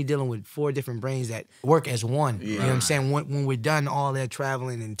 And then you're dealing with 4 different brains that work as one. You know what I'm saying? When we're done all that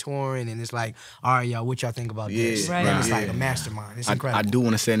traveling and touring, and it's like, all right, y'all, what y'all think about this? Right. Then it's like a mastermind. It's incredible. I do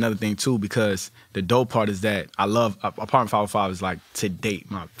want to say another thing too, because the dope part is that I love Apartment 505 is like to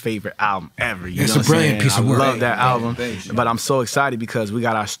date my favorite album ever. It's a brilliant piece of work. I love that album, but I'm so excited because we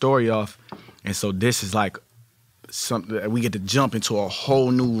got our story off, and so this is like something we get to jump into a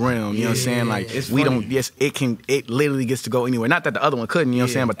whole new realm. You know what I'm saying? Like it literally gets to go anywhere. Not that the other one couldn't, you know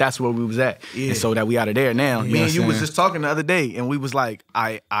what I'm saying? But that's where we was at. And so that we out of there now. Me and you was just talking the other day, and we was like,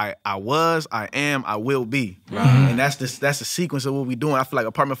 I was, I am, I will be. And that's the sequence of what we doing. I feel like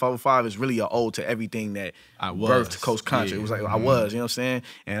Apartment 505 is really an ode to everything that I birthed Coast Contra. It was like I was, you know what I'm saying?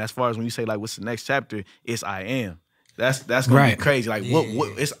 And as far as when you say like what's the next chapter, it's I am. That's gonna be crazy. Like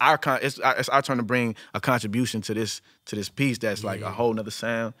what it's our turn to bring a contribution to this piece that's like a whole nother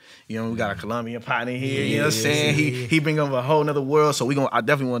sound. You know, we got a Colombian partner here, you know what I'm saying? He bring up a whole nother world. So I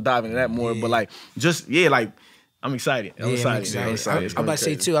definitely wanna dive into that more. But like I'm excited. I'm excited. I'm about to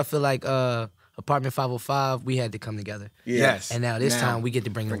say too, I feel like Apartment 505, we had to come together. Yes. And now this time we get to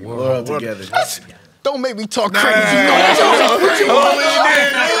bring the world together. Don't make me talk crazy. Hold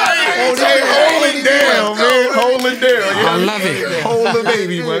it down, man. Hold it down. I love it. Hold the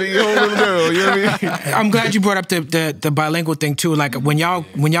baby, buddy. Hold it down. You know what I mean? I'm glad you brought up the bilingual thing too. Like when y'all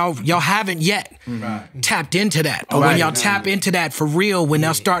haven't yet tapped into that, or when y'all tap into that for real, when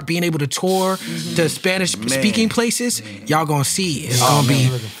they'll start being able to tour the Spanish speaking places, y'all gonna see it's gonna be.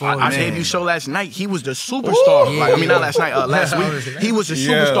 I debut show last night. He was the superstar. Like, I mean, not last night. Last week, he was the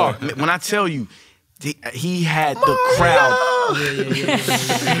superstar. When I tell you, he had the crowd.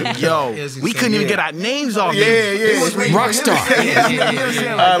 Yo, we couldn't even get our names off. Rockstar.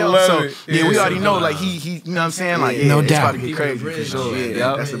 I love it. Yeah, we already know. Like he, you know what I'm saying? Like, no it's doubt. about to get crazy for sure.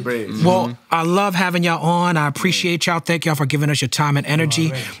 Yeah, that's the bridge. Well, I love having y'all on. I appreciate y'all. Thank y'all for giving us your time and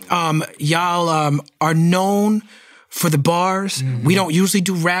energy. Y'all are known for the bars. We don't usually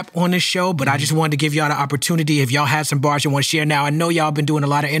do rap on this show, but I just wanted to give y'all the opportunity. If y'all have some bars you want to share now, I know y'all been doing a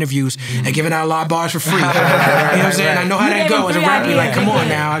lot of interviews and giving out a lot of bars for free. You know what I'm saying? I know how that goes. As a rapper, you're like, come on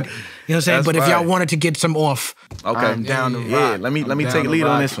now. You know what I'm saying? That's but if right. y'all wanted to get some off. Okay, I'm down to rock. Let me take lead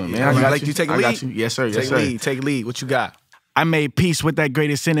on this one, man. I got you take a lead. I got you. Yes, sir. Yes, sir. Take lead. What you got? I made peace with that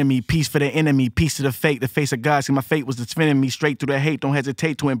greatest enemy, peace for the enemy, peace to the fake, the face of God. See, my fate was defending me straight through the hate. Don't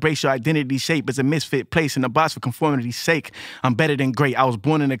hesitate to embrace your identity shape as a misfit, place in the box for conformity's sake. I'm better than great. I was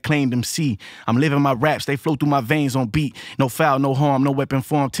born an acclaimed MC. I'm living my raps. They flow through my veins on beat. No foul, no harm, no weapon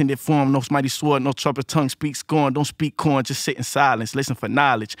form, tended form, no mighty sword, no troubled tongue. Speak scorn, don't speak corn, just sit in silence. Listen for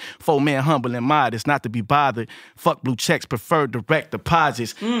knowledge. 4 man humble and modest, not to be bothered. Fuck blue checks, prefer direct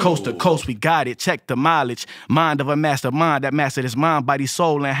deposits. Coast to coast, we got it. Check the mileage. Mind of a mastermind that mastered his mind, body,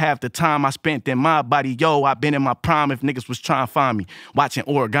 soul, and half the time I spent in my body. Yo, I been in my prime if niggas was trying to find me. Watching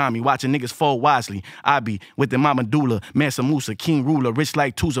origami, watching niggas fold wisely. I be with the Mama Dula, Mansa Musa, King Ruler, rich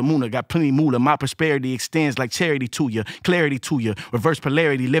like Tuzamuna, got plenty moolah. My prosperity extends like charity to you, clarity to you. Reverse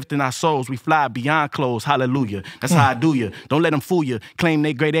polarity, lifting our souls. We fly beyond clothes. Hallelujah. That's how I do you. Don't let them fool you. Claim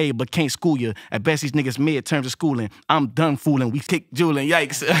they grade A, but can't school you. At best, these niggas mid terms of schooling. I'm done fooling. We kick Julian.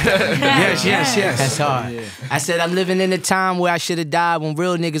 Yikes. Yes. That's hard. I said I'm living in a time where I should have died when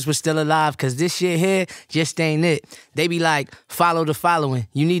real niggas was still alive, cause this shit here just ain't it. They be like, follow the following.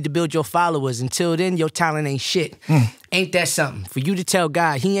 You need to build your followers. Until then, your talent ain't shit. Ain't that something? For you to tell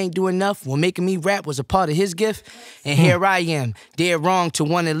God he ain't doing enough when making me rap was a part of his gift? And here I am, dead wrong to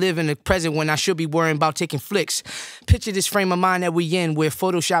want to live in the present when I should be worrying about taking flicks. Picture this frame of mind that we in, where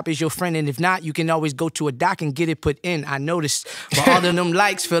Photoshop is your friend, and if not, you can always go to a doc and get it put in. I noticed, but all of them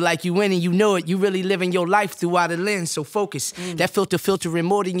likes feel like you win and you know it. You really living your life throughout a lens, so focus. That filtering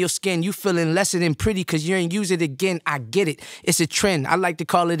more than your skin. You feeling lesser than pretty cause you ain't use it again. I get it. It's a trend. I like to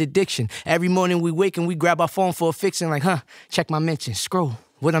call it addiction. Every morning we wake and we grab our phone for a fixing like, check my mentions, scroll.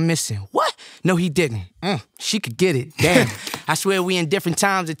 What I'm missing? What? No, he didn't. She could get it. Damn. I swear we in different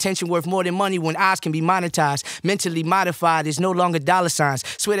times. Attention worth more than money when eyes can be monetized. Mentally modified is no longer dollar signs.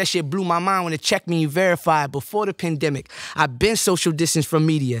 Swear that shit blew my mind when it checked me and verified. Before the pandemic, I've been social distance from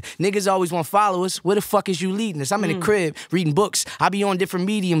media. Niggas always want followers. Where the fuck is you leading us? I'm in the crib reading books. I be on different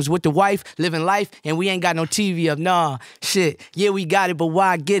mediums with the wife, living life, and we ain't got no TV up. Nah, shit. Yeah, we got it, but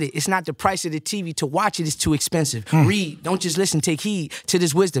why get it? It's not the price of the TV. To watch it is too expensive. Read. Don't just listen. Take heed to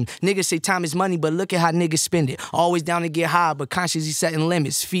this wisdom. Niggas say time is money, but look at how niggas spend it. Always down to get high, but consciously setting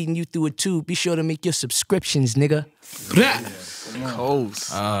limits. Feeding you through a tube. Be sure to make your subscriptions, nigga.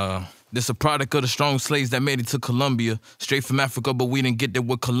 Coast. This a product of the strong slaves that made it to Colombia. Straight from Africa, but we didn't get there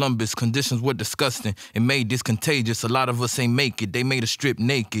with Columbus. Conditions were disgusting. It made this contagious. A lot of us ain't make it. They made us strip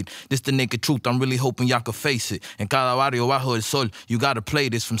naked. This the naked truth. I'm really hoping y'all can face it. En cada barrio bajo el sol, you gotta play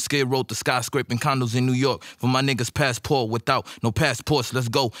this. From Skid Row to skyscraping condos in New York. For my niggas passport without no passports, let's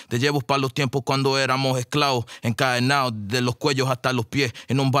go. Te llevo pa los tiempos cuando éramos esclavos. Encadenados de los cuellos hasta los pies.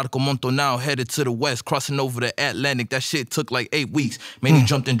 En un barco montonado headed to the west. Crossing over the Atlantic. That shit took like 8 weeks. Many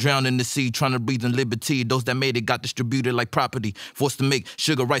jumped and drowned in the sea, trying to breathe in liberty. Those that made it got distributed like property. Forced to make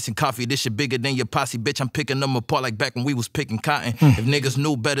sugar, rice, and coffee. This shit bigger than your posse. Bitch, I'm picking them apart like back when we was picking cotton. If niggas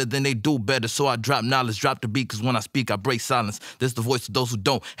knew better, then they do better. So I drop knowledge, drop the beat, cause when I speak, I break silence. This the voice of those who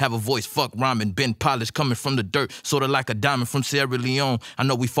don't have a voice. Fuck rhyming, been polished, coming from the dirt. Sorta like a diamond from Sierra Leone. I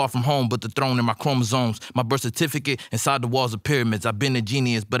know we far from home, but the throne in my chromosomes. My birth certificate inside the walls of pyramids. I've been a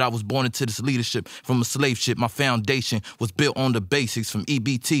genius, but I was born into this leadership from a slave ship. My foundation was built on the basics. From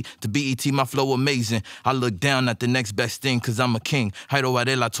EBT to BET, my flow amazing. I look down at the next best thing, cause I'm a king. Jairo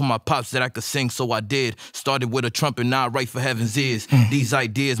Varela told my pops that I could sing, so I did. Started with a trumpet, now I write for heaven's ears. These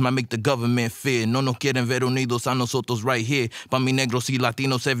ideas might make the government fear. No nos quieren ver unidos a nosotros right here. Pa' mi negros y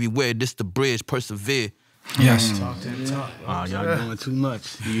latinos everywhere. This the bridge, persevere. Yes. Oh, y'all doing too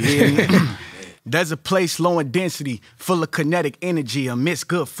much. You hear me? There's a place low in density, full of kinetic energy, amidst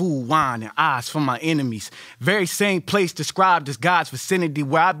good food, wine, and eyes from my enemies. Very same place described as God's vicinity,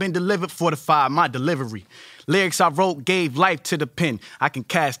 where I've been delivered, fortified my delivery. Lyrics I wrote gave life to the pen. I can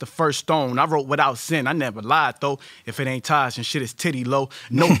cast the first stone. I wrote without sin. I never lied, though. If it ain't Taj and shit is titty low.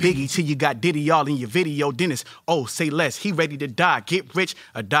 No Biggie till you got Diddy all in your video. Dennis, oh, say less. He ready to die. Get rich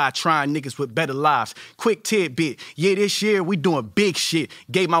or die trying niggas with better lives. Quick tidbit. Yeah, this year we doing big shit.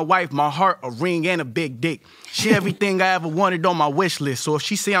 Gave my wife my heart, a ring, and a big dick. She everything I ever wanted on my wish list. So if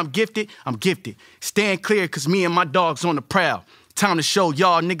she say I'm gifted, I'm gifted. Stand clear, cause me and my dogs on the prowl. Time to show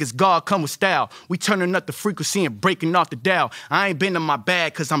y'all niggas God come with style. We turning up the frequency and breaking off the dial. I ain't been in my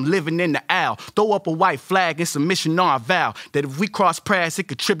bag cause I'm living in the owl. Throw up a white flag and submission on our vow that if we cross paths, it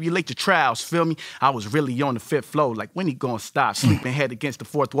could tribulate your trials. Feel me? I was really on the fifth floor. Like when he gonna stop? Sleeping head against the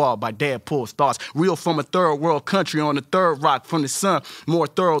fourth wall by Deadpool stars. Real from a third world country on the third rock from the sun. More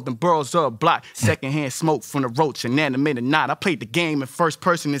thorough than boroughs of a block. Secondhand smoke from the roach, inanimate or not. I played the game in first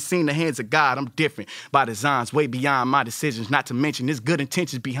person and seen the hands of God. I'm different by designs way beyond my decisions. Not to mention there's good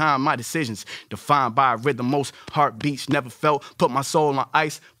intentions behind my decisions. Defined by a rhythm most heartbeats never felt. Put my soul on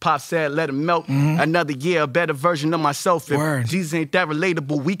ice. Pop said let it melt. Another year, a better version of myself. If Jesus ain't that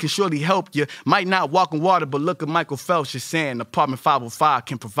relatable, we can surely help you. Might not walk in water, but look at Michael Phelps just saying apartment 505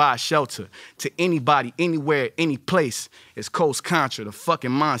 can provide shelter to anybody, anywhere, any place. It's Coast Contra, the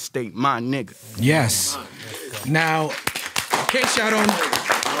fucking mind state, my nigga. Yes. Now, in case y'all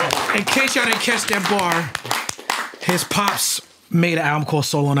didn't catch that bar, his pops made an album called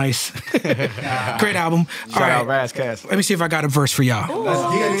Soul on Ice. Great album. Shout out Ras Kass. Let me see if I got a verse for y'all. All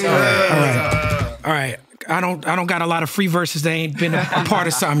right. I don't got a lot of free verses. They ain't been a part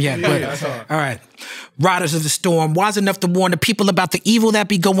of something yet. But all right. Riders of the storm, wise enough to warn the people about the evil that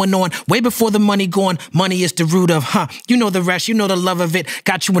be going on way before the money gone. Money is the root of, you know the rest, you know the love of it.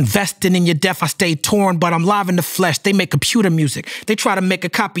 Got you investing in your death, I stay torn, but I'm live in the flesh. They make computer music. They try to make a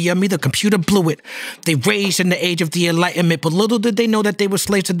copy of me, the computer blew it. They raised in the age of the Enlightenment, but little did they know that they were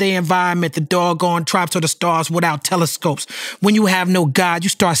slaves to their environment. The doggone tribes of the stars without telescopes. When you have no God, you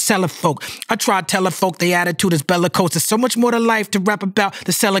start selling folk. I tried telling folk the attitude is bellicose. There's so much more to life to rap about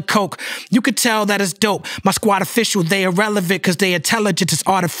than selling coke. You could tell that it's dope. My squad official, they irrelevant cause their intelligence is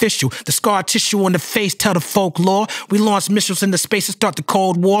artificial. The scar tissue on the face tell the folklore. We launch missiles into space and start the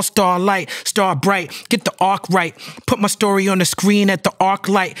Cold War. Starlight, star bright, get the arc right. Put my story on the screen at the arc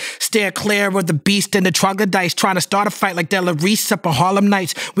light. Stare clear of the beast and the troglodytes. Trying to start a fight like Della Reese up on Harlem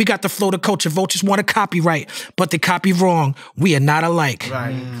Nights. We got the flow to culture, vultures want to copyright. But they copy wrong, we are not alike.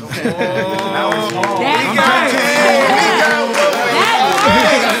 Right.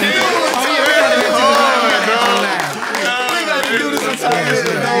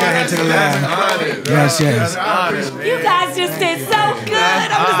 Yes. You guys just did so good.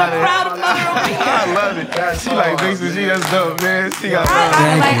 I'm just a proud mother over here. I love it. She like Dixie, she that's dope, man. She got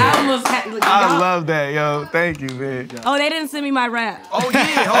I almost had, I love that, yo. Thank you, man. Oh, they didn't send me my rap. Oh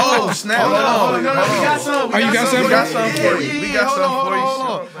yeah. Oh snap. Hold on. We got some. Oh, you got some? We got some for you. We got some for you.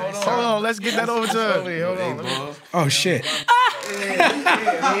 Hold on. Let's get that over to her. Hold on. Oh shit. You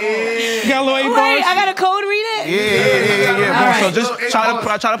got a little Wait, I got a code read it? Yeah. Right. So just try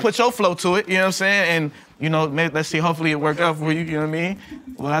to put your flow to it, you know what I'm saying? And you know, let's see, hopefully it worked out for you, you know what I mean?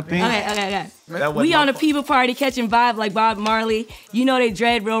 Well, I think. Okay. We on a people party catching vibe like Bob Marley. You know they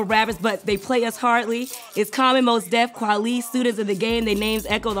dread real rappers, but they play us hardly. It's common, most deaf, Kweli, students of the game, their names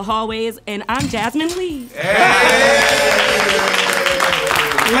echo the hallways, and I'm Jasmin Leigh.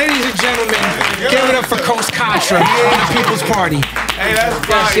 Ladies and gentlemen, give it up for Coast Contra on the People's Party. Hey, that's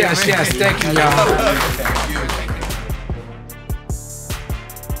fire, Yes, thank you, y'all.